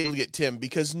should be able to get Tim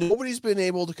because nobody's been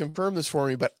able to confirm this for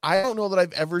me, but I don't know that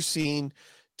I've ever seen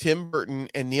Tim Burton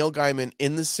and Neil Gaiman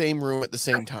in the same room at the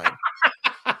same time.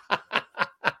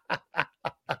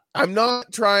 I'm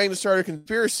not trying to start a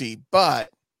conspiracy, but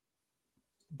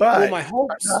my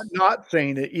hopes, I'm not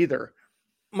saying it either.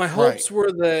 My hopes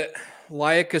were that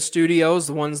Laika Studios,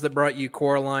 the ones that brought you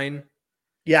Coraline,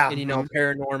 and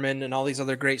Paranorman and all these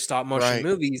other great stop motion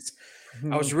movies,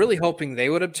 I was really hoping they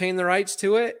would obtain the rights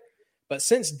to it. But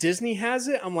since Disney has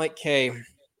it, I'm like, okay,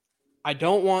 I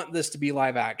don't want this to be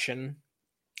live action.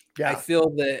 I feel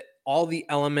that all the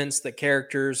elements, the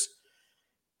characters,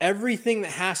 everything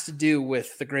that has to do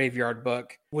with the Graveyard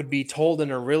Book would be told in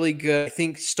a really good, I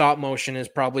think stop motion is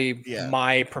probably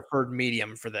my preferred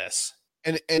medium for this.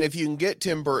 And if you can get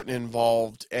Tim Burton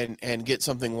involved and get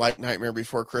something like Nightmare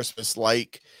Before Christmas,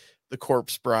 like The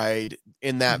Corpse Bride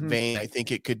in that vein, I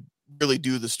think it could really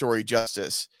do the story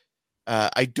justice.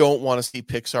 I don't want to see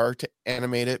Pixar to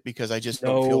animate it because I just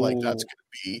don't feel like that's going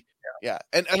to be,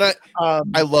 And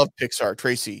I love Pixar,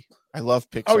 Tracy. I love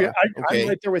Pixar. Oh yeah, I'm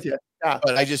right there with you. Yeah.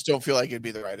 But I just don't feel like it'd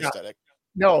be the right aesthetic.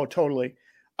 No, totally.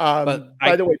 But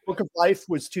by the way, Book of Life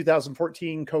was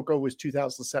 2014. Coco was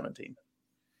 2017.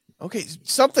 Okay,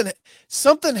 something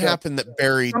happened that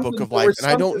buried Book of Life, and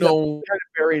I don't know. Kind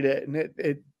of buried it, and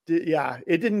it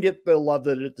didn't get the love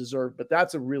that it deserved. But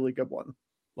that's a really good one.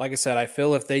 Like I said, I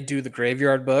feel if they do the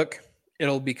Graveyard Book,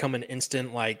 it'll become an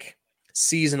instant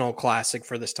seasonal classic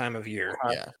for this time of year.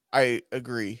 Yeah, I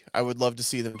agree. I would love to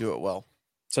see them do it well.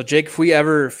 So Jake, if you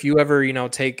ever,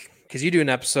 take, because you do an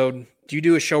episode, do you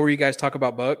do a show where you guys talk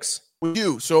about books? We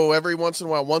do. So every once in a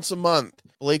while, once a month,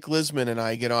 Blake Lisman and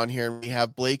I get on here and we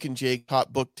have Blake and Jake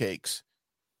hot book takes.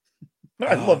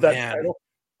 I love that title.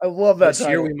 I love that this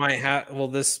year we might have,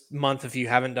 this month, if you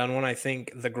haven't done one, I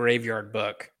think the Graveyard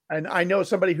Book. And I know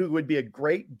somebody who would be a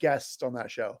great guest on that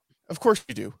show. Of course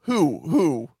you do.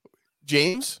 Who?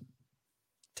 James?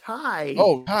 Ty.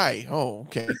 Oh, Ty. Oh,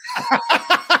 okay.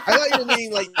 I thought you were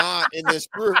meaning not in this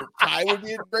group. Ty would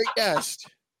be a great guest.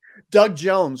 Doug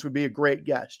Jones would be a great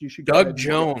guest. You should. Doug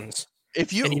Jones.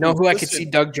 And you know who I could see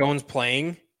Doug Jones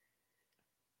playing?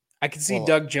 I could see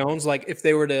Doug Jones, if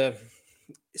they were to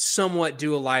somewhat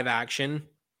do a live action,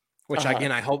 which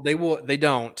again, I hope they will. They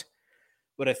don't.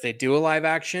 But if they do a live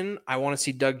action, I want to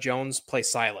see Doug Jones play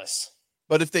Silas.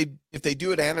 But if they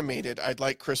do it animated, I'd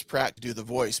like Chris Pratt to do the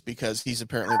voice because he's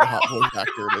apparently the hot voice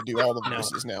actor to do all the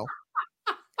voices now.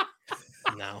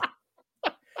 No.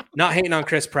 Not hating on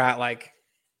Chris Pratt, I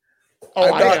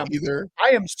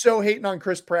am so hating on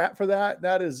Chris Pratt for that.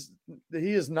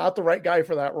 He is not the right guy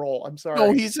for that role. I'm sorry.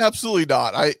 No, he's absolutely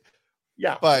not.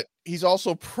 Yeah. But he's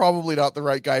also probably not the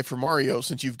right guy for Mario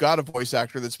since you've got a voice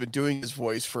actor that's been doing his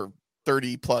voice for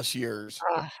 30 plus years.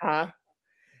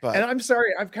 But and I'm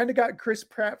sorry, I've kind of got Chris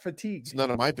Pratt fatigue. It's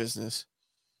none of my business.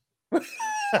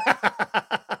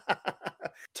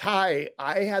 Ty,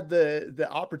 I had the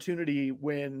opportunity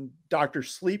when Dr.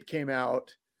 Sleep came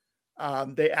out.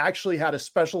 They actually had a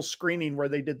special screening where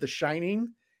they did The Shining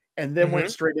and then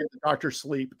went straight into Dr.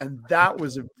 Sleep. And that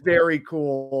was a very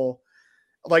cool.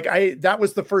 That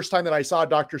was the first time that I saw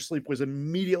Dr. Sleep was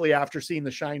immediately after seeing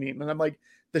The Shining. And I'm like,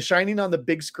 The Shining on the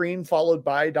big screen followed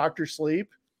by Dr.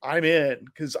 Sleep. I'm in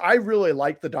because I really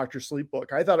liked the Dr. Sleep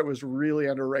book. I thought it was really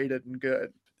underrated and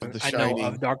good. I know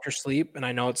of Dr. Sleep, and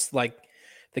I know it's the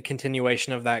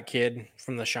continuation of that kid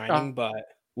from The Shining, but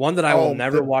one that I will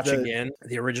never watch again,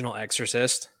 the original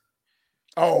Exorcist.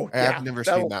 Oh, I've never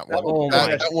seen that one.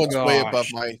 That one's way above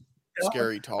my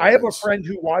scary tolerance. I have a friend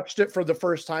who watched it for the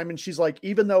first time, and she's like,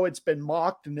 even though it's been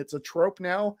mocked and it's a trope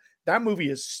now, that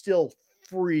movie is still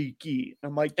freaky.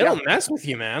 I'm like, it'll mess with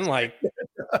you, man.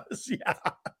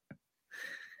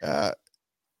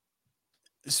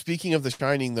 Speaking of The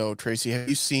Shining, though, Tracy, have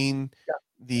you seen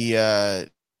the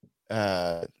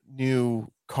new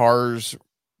Cars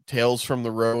Tales from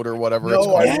the Road or whatever it's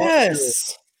called?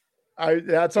 Yes.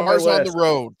 That's on Cars my on list. the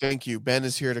Road. Thank you. Ben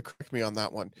is here to correct me on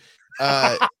that one.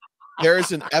 There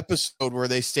is an episode where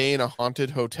they stay in a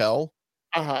haunted hotel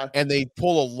and they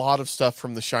pull a lot of stuff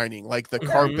from The Shining, like the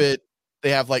carpet. They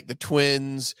have the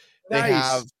twins. Nice. They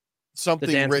have something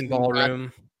the dancing written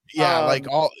ballroom.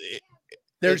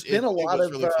 There's been a lot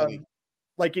of really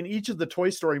in each of the Toy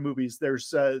Story movies,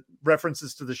 there's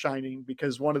references to The Shining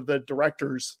because one of the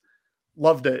directors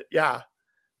loved it. Yeah,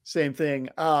 same thing.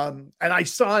 And I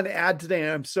saw an ad today,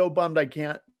 and I'm so bummed I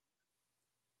can't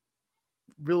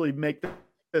really make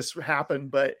this happen.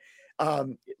 But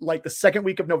the second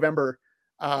week of November,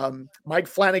 Mike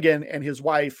Flanagan and his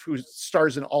wife, who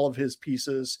stars in all of his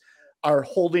pieces, are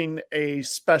holding a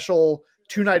special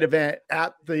 2-night event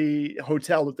at the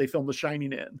hotel that they filmed The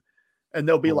Shining in. And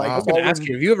they'll be I was going to ask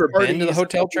you, have you ever been to the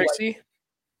hotel, Tracy?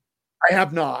 I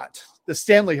have not. The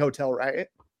Stanley Hotel, right?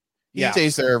 He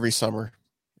stays there every summer.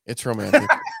 It's romantic.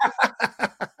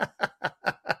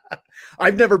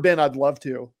 I've never been. I'd love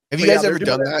to. Have you guys ever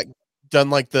done that? Done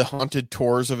the haunted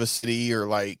tours of a city or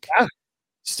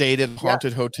stayed at a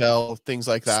haunted hotel, things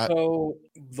like that? So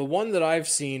the one that I've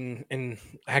seen, and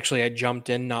actually I jumped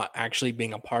in not actually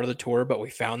being a part of the tour, but we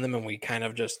found them and we kind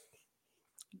of just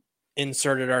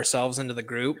inserted ourselves into the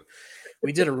group.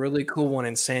 We did a really cool one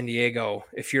in San Diego.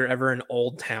 If you're ever in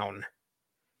Old Town,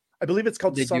 I believe it's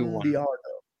called San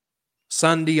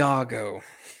Diego.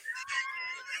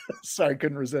 Sorry,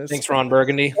 couldn't resist. Thanks, Ron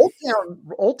Burgundy.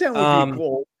 Old Town would be a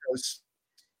cool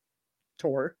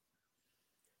tour.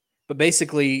 But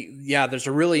basically, there's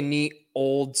a really neat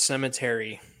old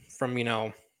cemetery from,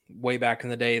 way back in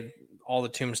the day. All the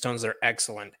tombstones are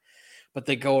excellent. But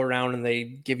they go around and they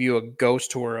give you a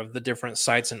ghost tour of the different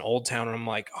sites in Old Town. And I'm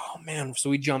like, oh, man. So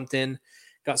we jumped in,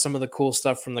 got some of the cool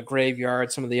stuff from the graveyard,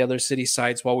 some of the other city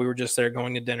sites while we were just there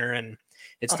going to dinner. And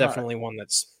it's definitely one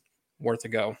that's worth a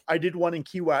go. I did one in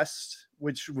Key West,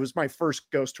 which was my first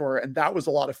ghost tour, and that was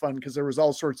a lot of fun because there was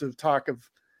all sorts of talk of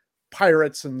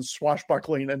pirates and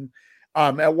swashbuckling. And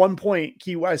at one point,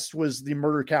 Key West was the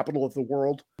murder capital of the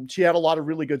world. She had a lot of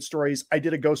really good stories. I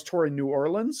did a ghost tour in New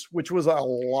Orleans, which was a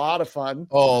lot of fun.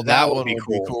 Oh, that one would be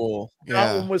cool.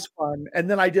 That one was fun. And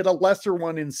then I did a lesser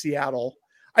one in Seattle.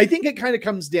 I think it kind of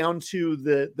comes down to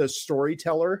the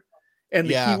storyteller, and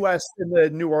the Key West and the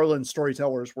New Orleans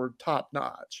storytellers were top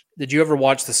notch. Did you ever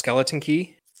watch The Skeleton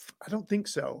Key? I don't think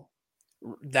so.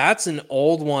 That's an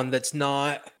old one. It's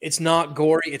not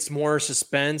gory. It's more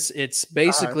suspense. It's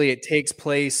basically, it takes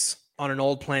place on an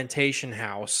old plantation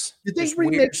house. Did they There's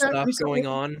remake weird that stuff recently? going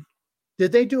on?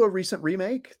 Did they do a recent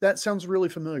remake? That sounds really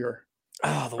familiar.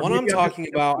 Oh, the one I'm talking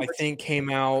about, I think, came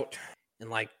out in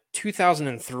like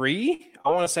 2003. I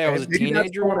want to say I was a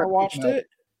teenager when I watched it.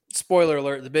 Spoiler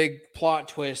alert, the big plot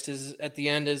twist is at the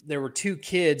end is there were two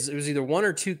kids. It was either one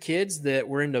or two kids that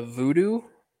were into voodoo,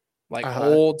 like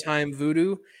old time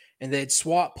voodoo, and they'd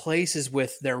swap places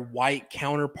with their white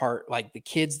counterpart, like the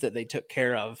kids that they took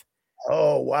care of.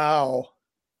 Oh, wow.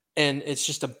 And it's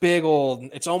just a big old,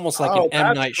 it's almost like an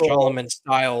M. Night Shyamalan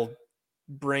style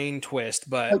brain twist,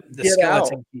 but like the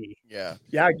Skeleton Key. Yeah.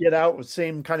 Yeah, Get Out was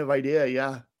same kind of idea.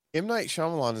 Yeah. M. Night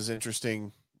Shyamalan is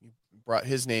interesting. You brought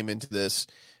his name into this.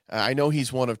 I know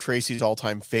he's one of Tracy's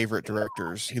all-time favorite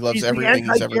directors. He loves everything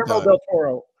he's ever done. Del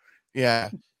Toro. Yeah.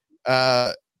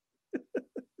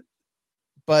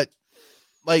 But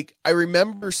like, I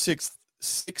remember Sixth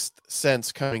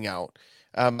Sense coming out.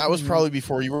 That was probably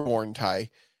before you were born, Ty.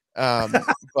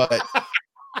 But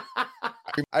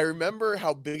I remember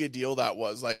how big a deal that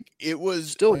was. Like, it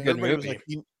was still a good movie. Like,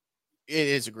 it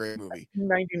is a great movie.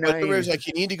 99. But everybody was like,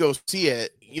 you need to go see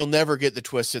it. You'll never get the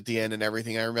twist at the end and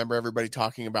everything. I remember everybody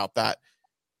talking about that.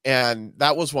 And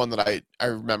that was one that I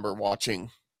remember watching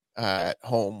at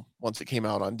home once it came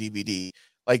out on DVD.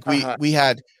 Like we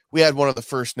had one of the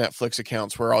first Netflix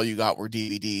accounts where all you got were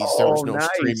DVDs. There was no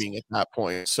streaming at that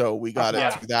point. So we got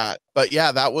it through that. But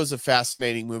yeah, that was a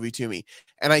fascinating movie to me.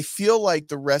 And I feel like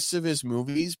the rest of his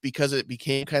movies, because it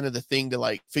became kind of the thing to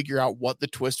like figure out what the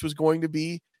twist was going to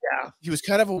be. Yeah. He was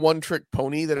kind of a one-trick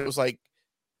pony that it was like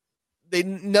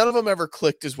none of them ever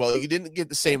clicked as well. You didn't get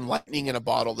the same lightning in a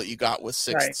bottle that you got with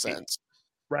Sixth Sense.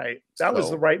 Right. That was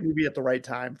the right movie at the right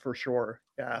time for sure.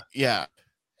 Yeah. Yeah.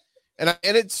 And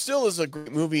it still is a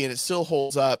great movie and it still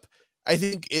holds up. I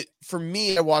think for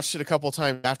me, I watched it a couple of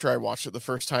times after I watched it the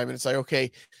first time, and it's like,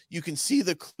 okay, you can see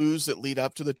the clues that lead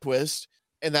up to the twist,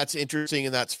 and that's interesting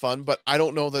and that's fun, but I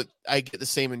don't know that I get the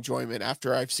same enjoyment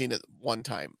after I've seen it one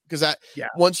time, because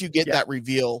once you get that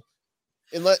reveal,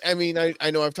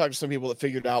 I know I've talked to some people that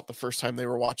figured out the first time they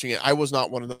were watching it. I was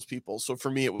not one of those people. So for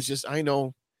me, it was just, I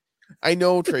know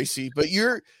Tracy, but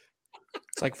it's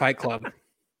like Fight Club.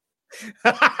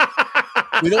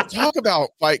 We don't talk about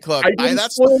Fight Club.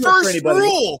 That's the first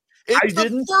rule. It's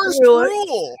the first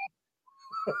rule.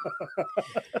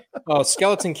 Oh,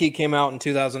 Skeleton Key came out in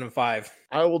 2005.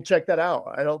 I will check that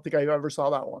out. I don't think I ever saw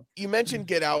that one. You mentioned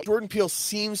Get Out. Jordan Peele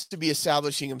seems to be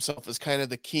establishing himself as kind of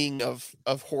the king of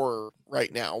horror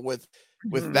right now with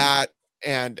that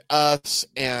and Us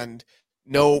and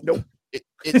Nope.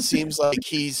 It seems like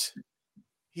he's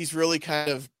really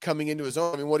kind of coming into his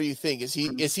own. I mean, what do you think? Is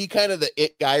he kind of the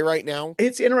it guy right now?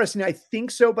 It's interesting. I think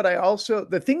so, but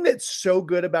the thing that's so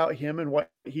good about him and what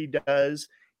he does,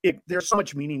 there's so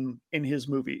much meaning in his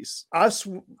movies.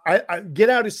 Get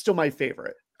Out is still my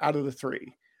favorite out of the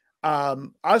three.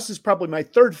 Us is probably my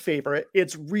third favorite.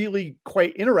 It's really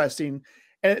quite interesting.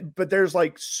 But there's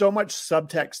like so much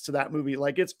subtext to that movie.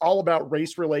 Like it's all about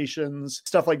race relations,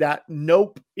 stuff like that.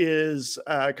 Nope is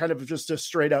kind of just a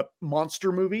straight up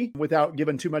monster movie without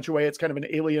giving too much away. It's kind of an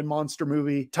alien monster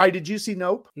movie. Ty, did you see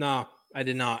Nope? No, I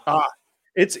did not.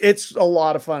 It's a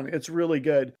lot of fun. It's really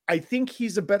good. I think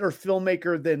he's a better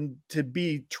filmmaker than to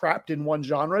be trapped in one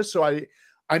genre. So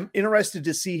I'm interested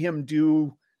to see him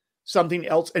do something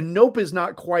else. And Nope is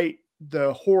not quite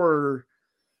the horror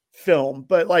film,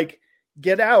 but like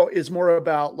Get Out is more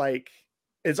about like,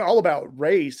 it's all about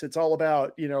race. It's all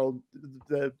about,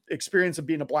 the experience of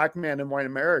being a black man in white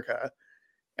America.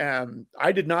 And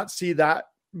I did not see that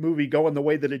movie going the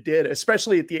way that it did,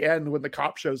 especially at the end when the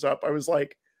cop shows up. I was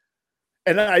like,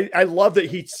 and I love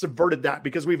that he subverted that,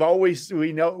 because we know,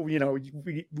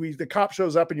 the cop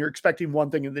shows up and you're expecting one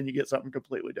thing and then you get something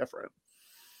completely different.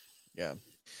 Yeah.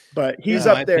 But he's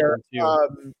up there.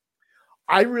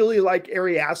 I really like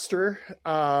Ari Aster.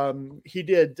 He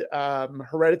did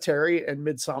Hereditary and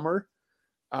Midsommar.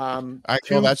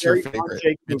 That's your favorite.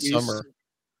 Midsommar.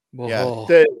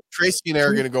 Yeah. Tracy and I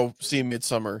are going to go see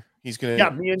Midsommar. He's going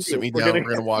to sit me down. We're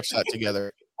going to watch that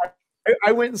together.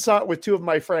 I went and saw it with two of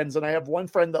my friends, and I have one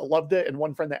friend that loved it and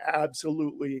one friend that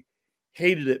absolutely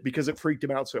hated it because it freaked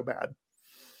him out so bad.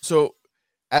 So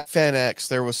at FanX,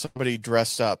 there was somebody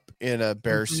dressed up in a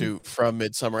bear suit from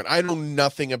Midsummer, and I know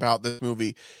nothing about this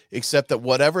movie except that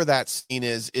whatever that scene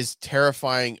is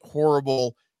terrifying,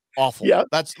 horrible, awful. Yeah.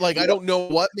 That's like, I don't know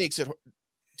what makes it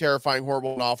terrifying,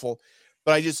 horrible, and awful,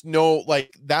 but I just know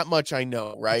like that much I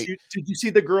know, right? Did you see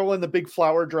the girl in the big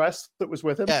flower dress that was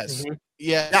with him? Yes.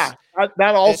 Yes. Yeah.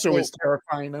 That also is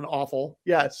terrifying and awful.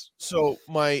 Yes. So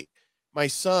my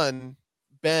son,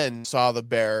 Ben, saw the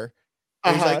bear.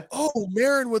 And he's like, oh,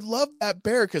 Marin would love that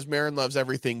bear, because Marin loves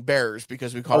everything bears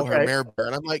because we call her Mare Bear.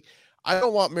 And I'm like, I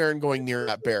don't want Marin going near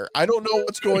that bear. I don't know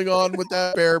what's going on with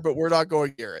that bear, but we're not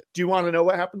going near it. Do you want to know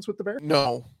what happens with the bear?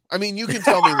 No. I mean, you can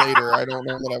tell me later. I don't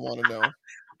know what I want to know.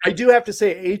 I do have to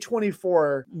say,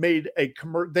 A24 made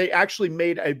they actually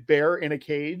made a bear in a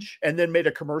cage and then made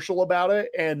a commercial about it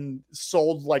and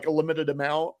sold like a limited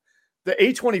amount. The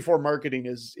A24 marketing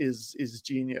is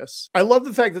genius. I love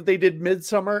the fact that they did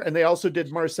Midsummer and they also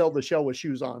did Marcel the Shell with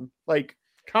shoes on. Like,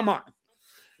 come on.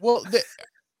 Well,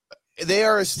 they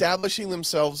are establishing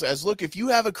themselves as, look, if you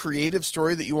have a creative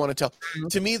story that you want to tell,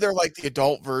 to me, they're like the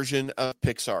adult version of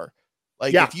Pixar.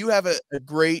 Like, if you have a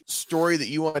great story that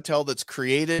you want to tell that's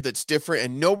creative, that's different,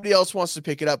 and nobody else wants to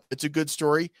pick it up, it's a good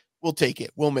story, we'll take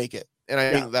it. We'll make it. And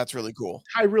I think that's really cool.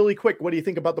 Hi, really quick. What do you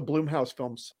think about the Blumhouse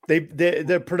films?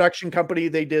 The production company,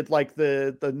 they did like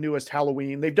the newest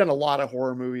Halloween. They've done a lot of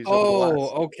horror movies.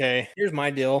 Okay. Here's my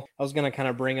deal. I was going to kind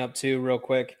of bring up too real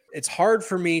quick. It's hard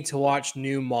for me to watch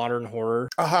new modern horror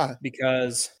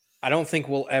because I don't think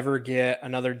we'll ever get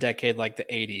another decade like the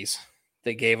 80s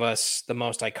that gave us the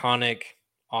most iconic,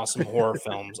 awesome horror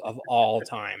films of all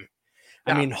time.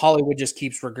 I mean, Hollywood just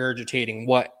keeps regurgitating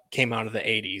what came out of the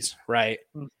 80s, right?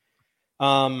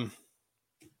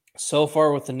 So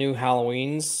far with the new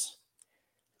Halloweens,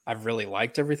 I've really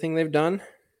liked everything they've done.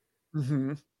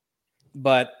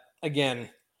 But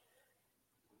again,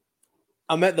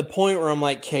 I'm at the point where I'm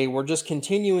like, okay, we're just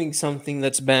continuing something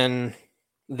that's been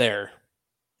there.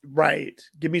 Right.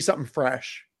 Give me something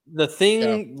fresh. The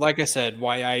thing, like I said,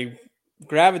 why I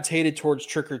gravitated towards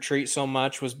Trick or Treat so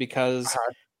much was because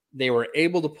they were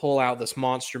able to pull out this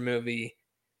monster movie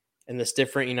and this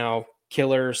different,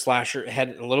 killer, slasher,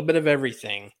 had a little bit of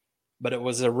everything, but it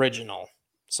was original.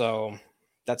 So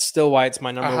that's still why it's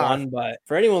my number one. But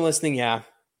for anyone listening,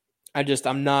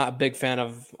 I'm not a big fan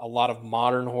of a lot of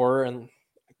modern horror, and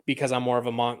because I'm more of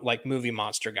a movie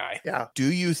monster guy. Yeah.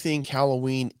 Do you think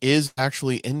Halloween is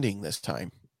actually ending this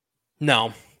time?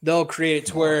 No, they'll create it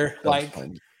to where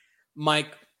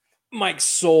Mike's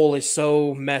soul is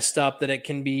so messed up that it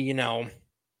can be,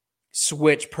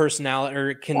 switch personality, or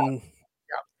it can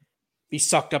be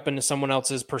sucked up into someone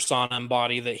else's persona and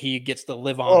body that he gets to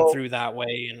live on through that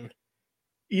way. And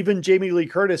even Jamie Lee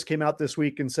Curtis came out this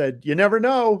week and said, "You never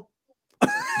know."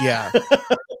 Yeah.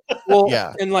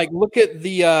 And look at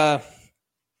the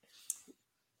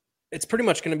it's pretty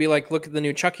much going to be look at the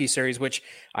new Chucky series, which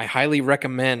I highly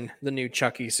recommend. The new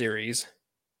Chucky series.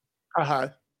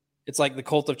 It's like the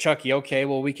Cult of Chucky. Okay,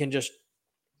 well, we can just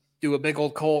do a big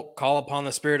old cult, call upon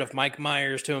the spirit of Mike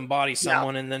Myers to embody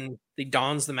someone, and then he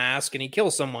dons the mask and he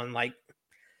kills someone. Where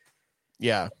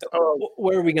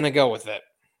are we going to go with it?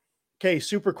 Okay,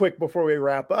 super quick before we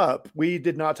wrap up, we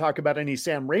did not talk about any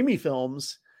Sam Raimi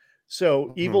films.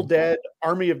 So Evil Dead,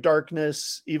 Army of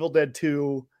Darkness, Evil Dead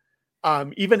 2,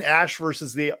 even Ash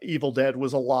versus the Evil Dead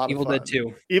was a lot of fun. Dead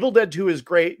 2. Evil Dead 2 is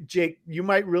great. Jake, you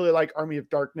might really like Army of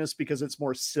Darkness because it's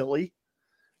more silly.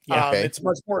 It's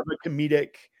much more of a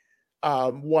comedic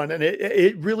one, and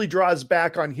it really draws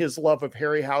back on his love of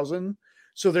Harryhausen.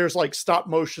 So there's stop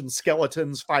motion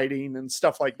skeletons fighting and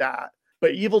stuff like that.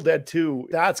 But Evil Dead 2,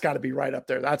 that's got to be right up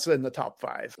there. That's in the top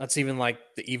 5. That's even like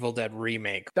the Evil Dead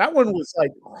remake. That one was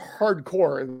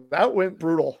hardcore. That went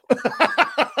brutal.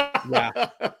 Yeah.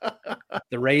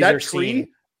 The razor scene.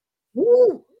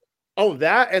 Woo! Oh,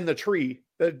 that and the tree.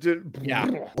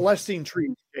 Molesting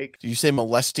trees, Jake. Did you say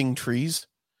molesting trees?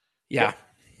 Yeah.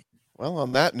 Well,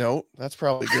 on that note, that's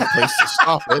probably a good place to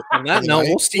stop it. On that note,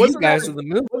 we'll see you guys in the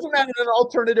movie. Wasn't that an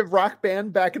alternative rock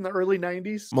band back in the early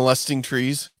 90s? Molesting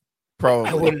trees? Probably.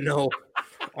 I wouldn't know.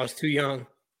 I was too young.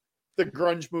 The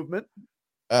grunge movement.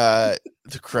 The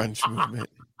grunge movement.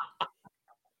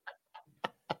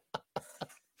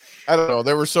 I don't know.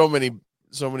 There were so many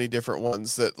different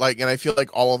ones that and I feel like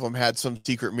all of them had some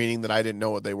secret meaning that I didn't know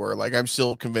what they were. I'm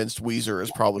still convinced Weezer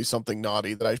is probably something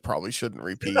naughty that I probably shouldn't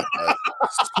repeat.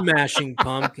 Smashing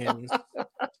Pumpkins.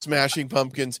 Smashing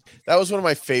Pumpkins. That was one of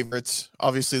my favorites.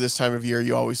 Obviously, this time of year,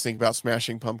 you always think about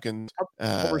Smashing Pumpkins.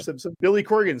 Homer Simpson. Billy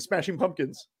Corgan, Smashing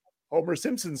Pumpkins. Homer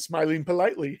Simpson smiling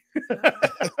politely.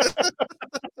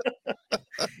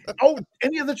 Oh,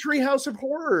 any of the Treehouse of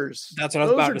Horrors. That's what I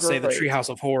was about to say, the Treehouse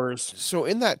of Horrors. So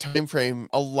in that time frame,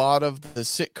 a lot of the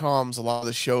sitcoms, a lot of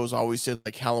the shows always did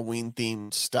like Halloween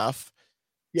themed stuff.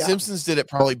 Yeah. Simpsons did it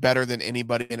probably better than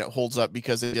anybody, and it holds up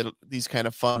because they did these kind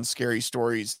of fun, scary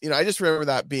stories. You know, I just remember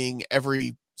that being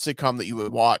every sitcom that you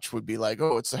would watch would be like,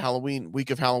 oh, it's the Halloween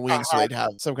week of Halloween, so they'd have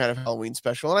some kind of Halloween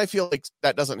special. And I feel like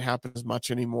that doesn't happen as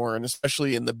much anymore, and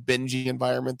especially in the binging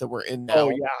environment that we're in now. Oh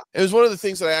yeah, it was one of the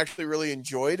things that I actually really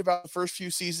enjoyed about the first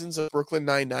few seasons of Brooklyn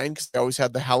Nine-Nine, because they always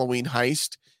had the Halloween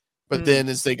heist, but then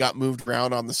as they got moved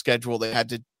around on the schedule, they had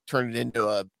to turn it into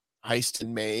a heist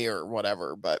in May or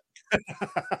whatever. But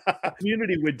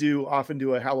Community would often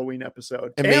do a Halloween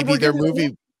episode, and maybe their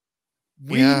movie.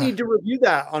 We need to review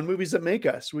that on Movies That Make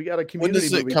Us. We got a community. When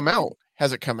does it come out?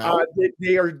 Has it come out?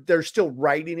 They're still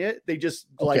writing it. They just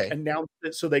announced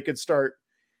it so they could start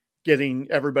getting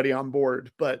everybody on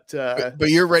board. But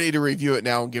you're ready to review it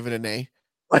now and give it an A.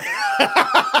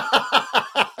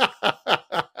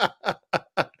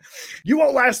 You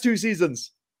won't last 2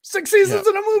 seasons. 6 seasons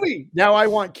in a movie. Now I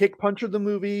want Kick Puncher the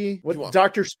movie with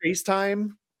Dr.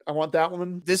 Spacetime. I want that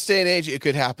one. This day and age, it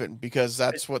could happen because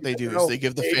that's what they do. Is they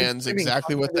give the fans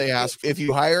exactly what they ask. If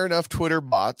you hire enough Twitter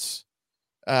bots,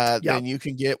 then you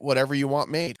can get whatever you want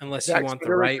made. Unless you want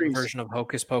the right version of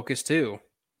Hocus Pocus too.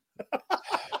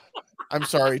 I'm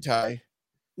sorry, Ty.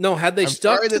 No, had they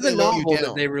stuck to the novel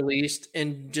that they released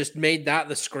and just made that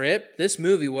the script, this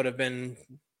movie would have been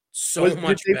so much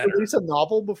better. Did they release a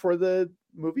novel before the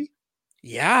movie?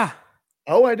 Yeah.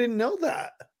 Oh, I didn't know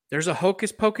that. There's a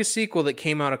Hocus Pocus sequel that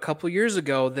came out a couple years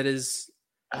ago that is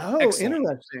excellent.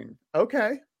 Interesting.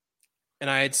 Okay. And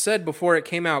I had said before it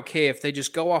came out, if they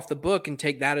just go off the book and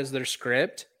take that as their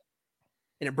script,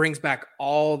 and it brings back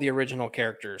all the original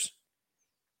characters,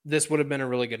 this would have been a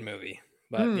really good movie.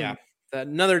 But yeah,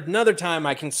 another time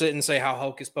I can sit and say how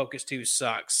Hocus Pocus 2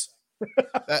 sucks.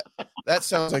 That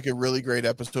sounds like a really great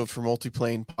episode for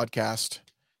Multiplane podcast.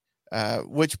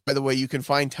 Which, by the way, you can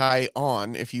find Ty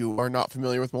on if you are not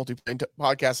familiar with Multiplane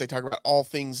podcast. They talk about all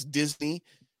things Disney,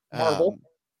 Marvel,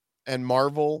 and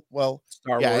Marvel. Well,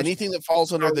 Star Wars. Anything that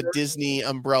falls under the Disney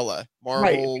umbrella.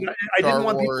 Marvel. Right. I didn't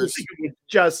want people to think it was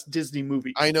just Disney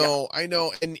movies. I know,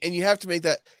 and you have to make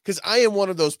that, because I am one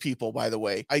of those people. By the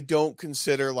way, I don't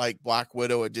consider like Black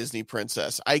Widow a Disney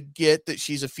princess. I get that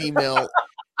she's a female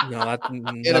in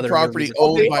a property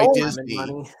owned by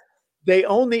Disney. They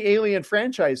own the Alien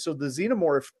franchise, so the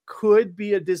Xenomorph could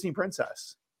be a Disney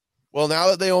princess. Well, now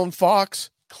that they own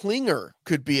Fox, Klinger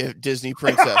could be a Disney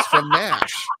princess from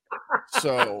MASH.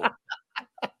 So,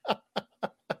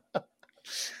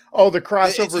 the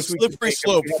crossover. It's a slippery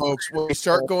slope, folks. When we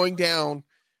start going down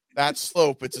that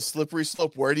slope, it's a slippery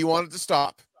slope. Where do you want it to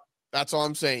stop? That's all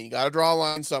I'm saying. You got to draw a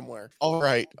line somewhere. All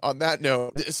right. On that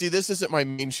note, see, this isn't my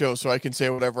main show, so I can say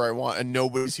whatever I want, and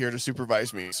nobody's here to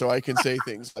supervise me, so I can say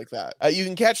things like that. You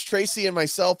can catch Tracy and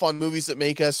myself on Movies That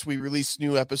Make Us. We release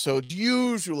new episodes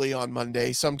usually on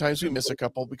Monday. Sometimes we miss a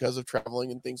couple because of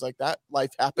traveling and things like that.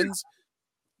 Life happens.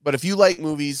 But if you like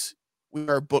movies, we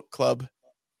are a book club,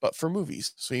 but for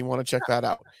movies, so you want to check that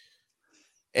out.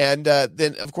 And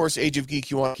then, of course, Age of Geek,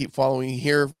 you want to keep following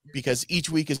here because each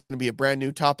week is going to be a brand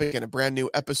new topic and a brand new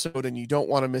episode, and you don't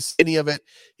want to miss any of it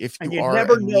if you are a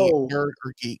nerd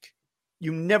or geek.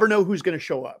 You never know who's going to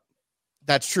show up.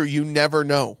 That's true. You never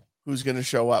know who's going to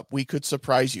show up. We could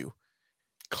surprise you.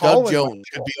 Doug Jones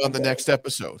could be on the next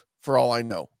episode, for all I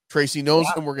know. Tracy knows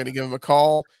him. We're going to give him a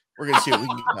call. We're going to see what we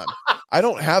can get done. I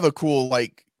don't have a cool,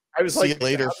 see you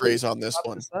later phrase on this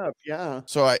one. Yeah.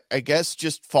 So I guess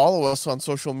just follow us on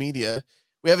social media.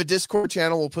 We have a Discord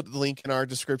channel. We'll put the link in our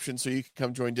description so you can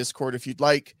come join Discord if you'd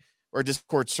like, or a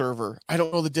Discord server. I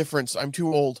don't know the difference. I'm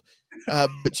too old.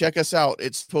 But check us out.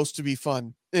 It's supposed to be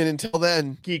fun. And until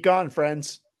then, geek on,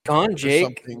 friends. Geek on,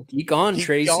 Jake. Geek on,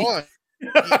 Tracy. On.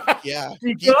 Yeah.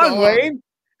 Geek on, Wayne.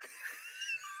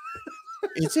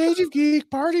 It's Age of Geek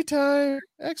party time.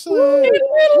 Excellent.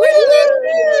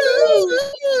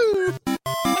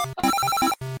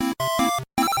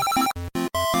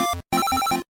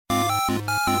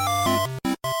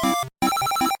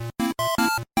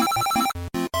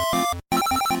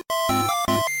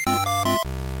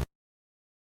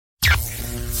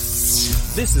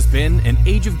 This has been an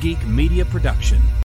Age of Geek media production.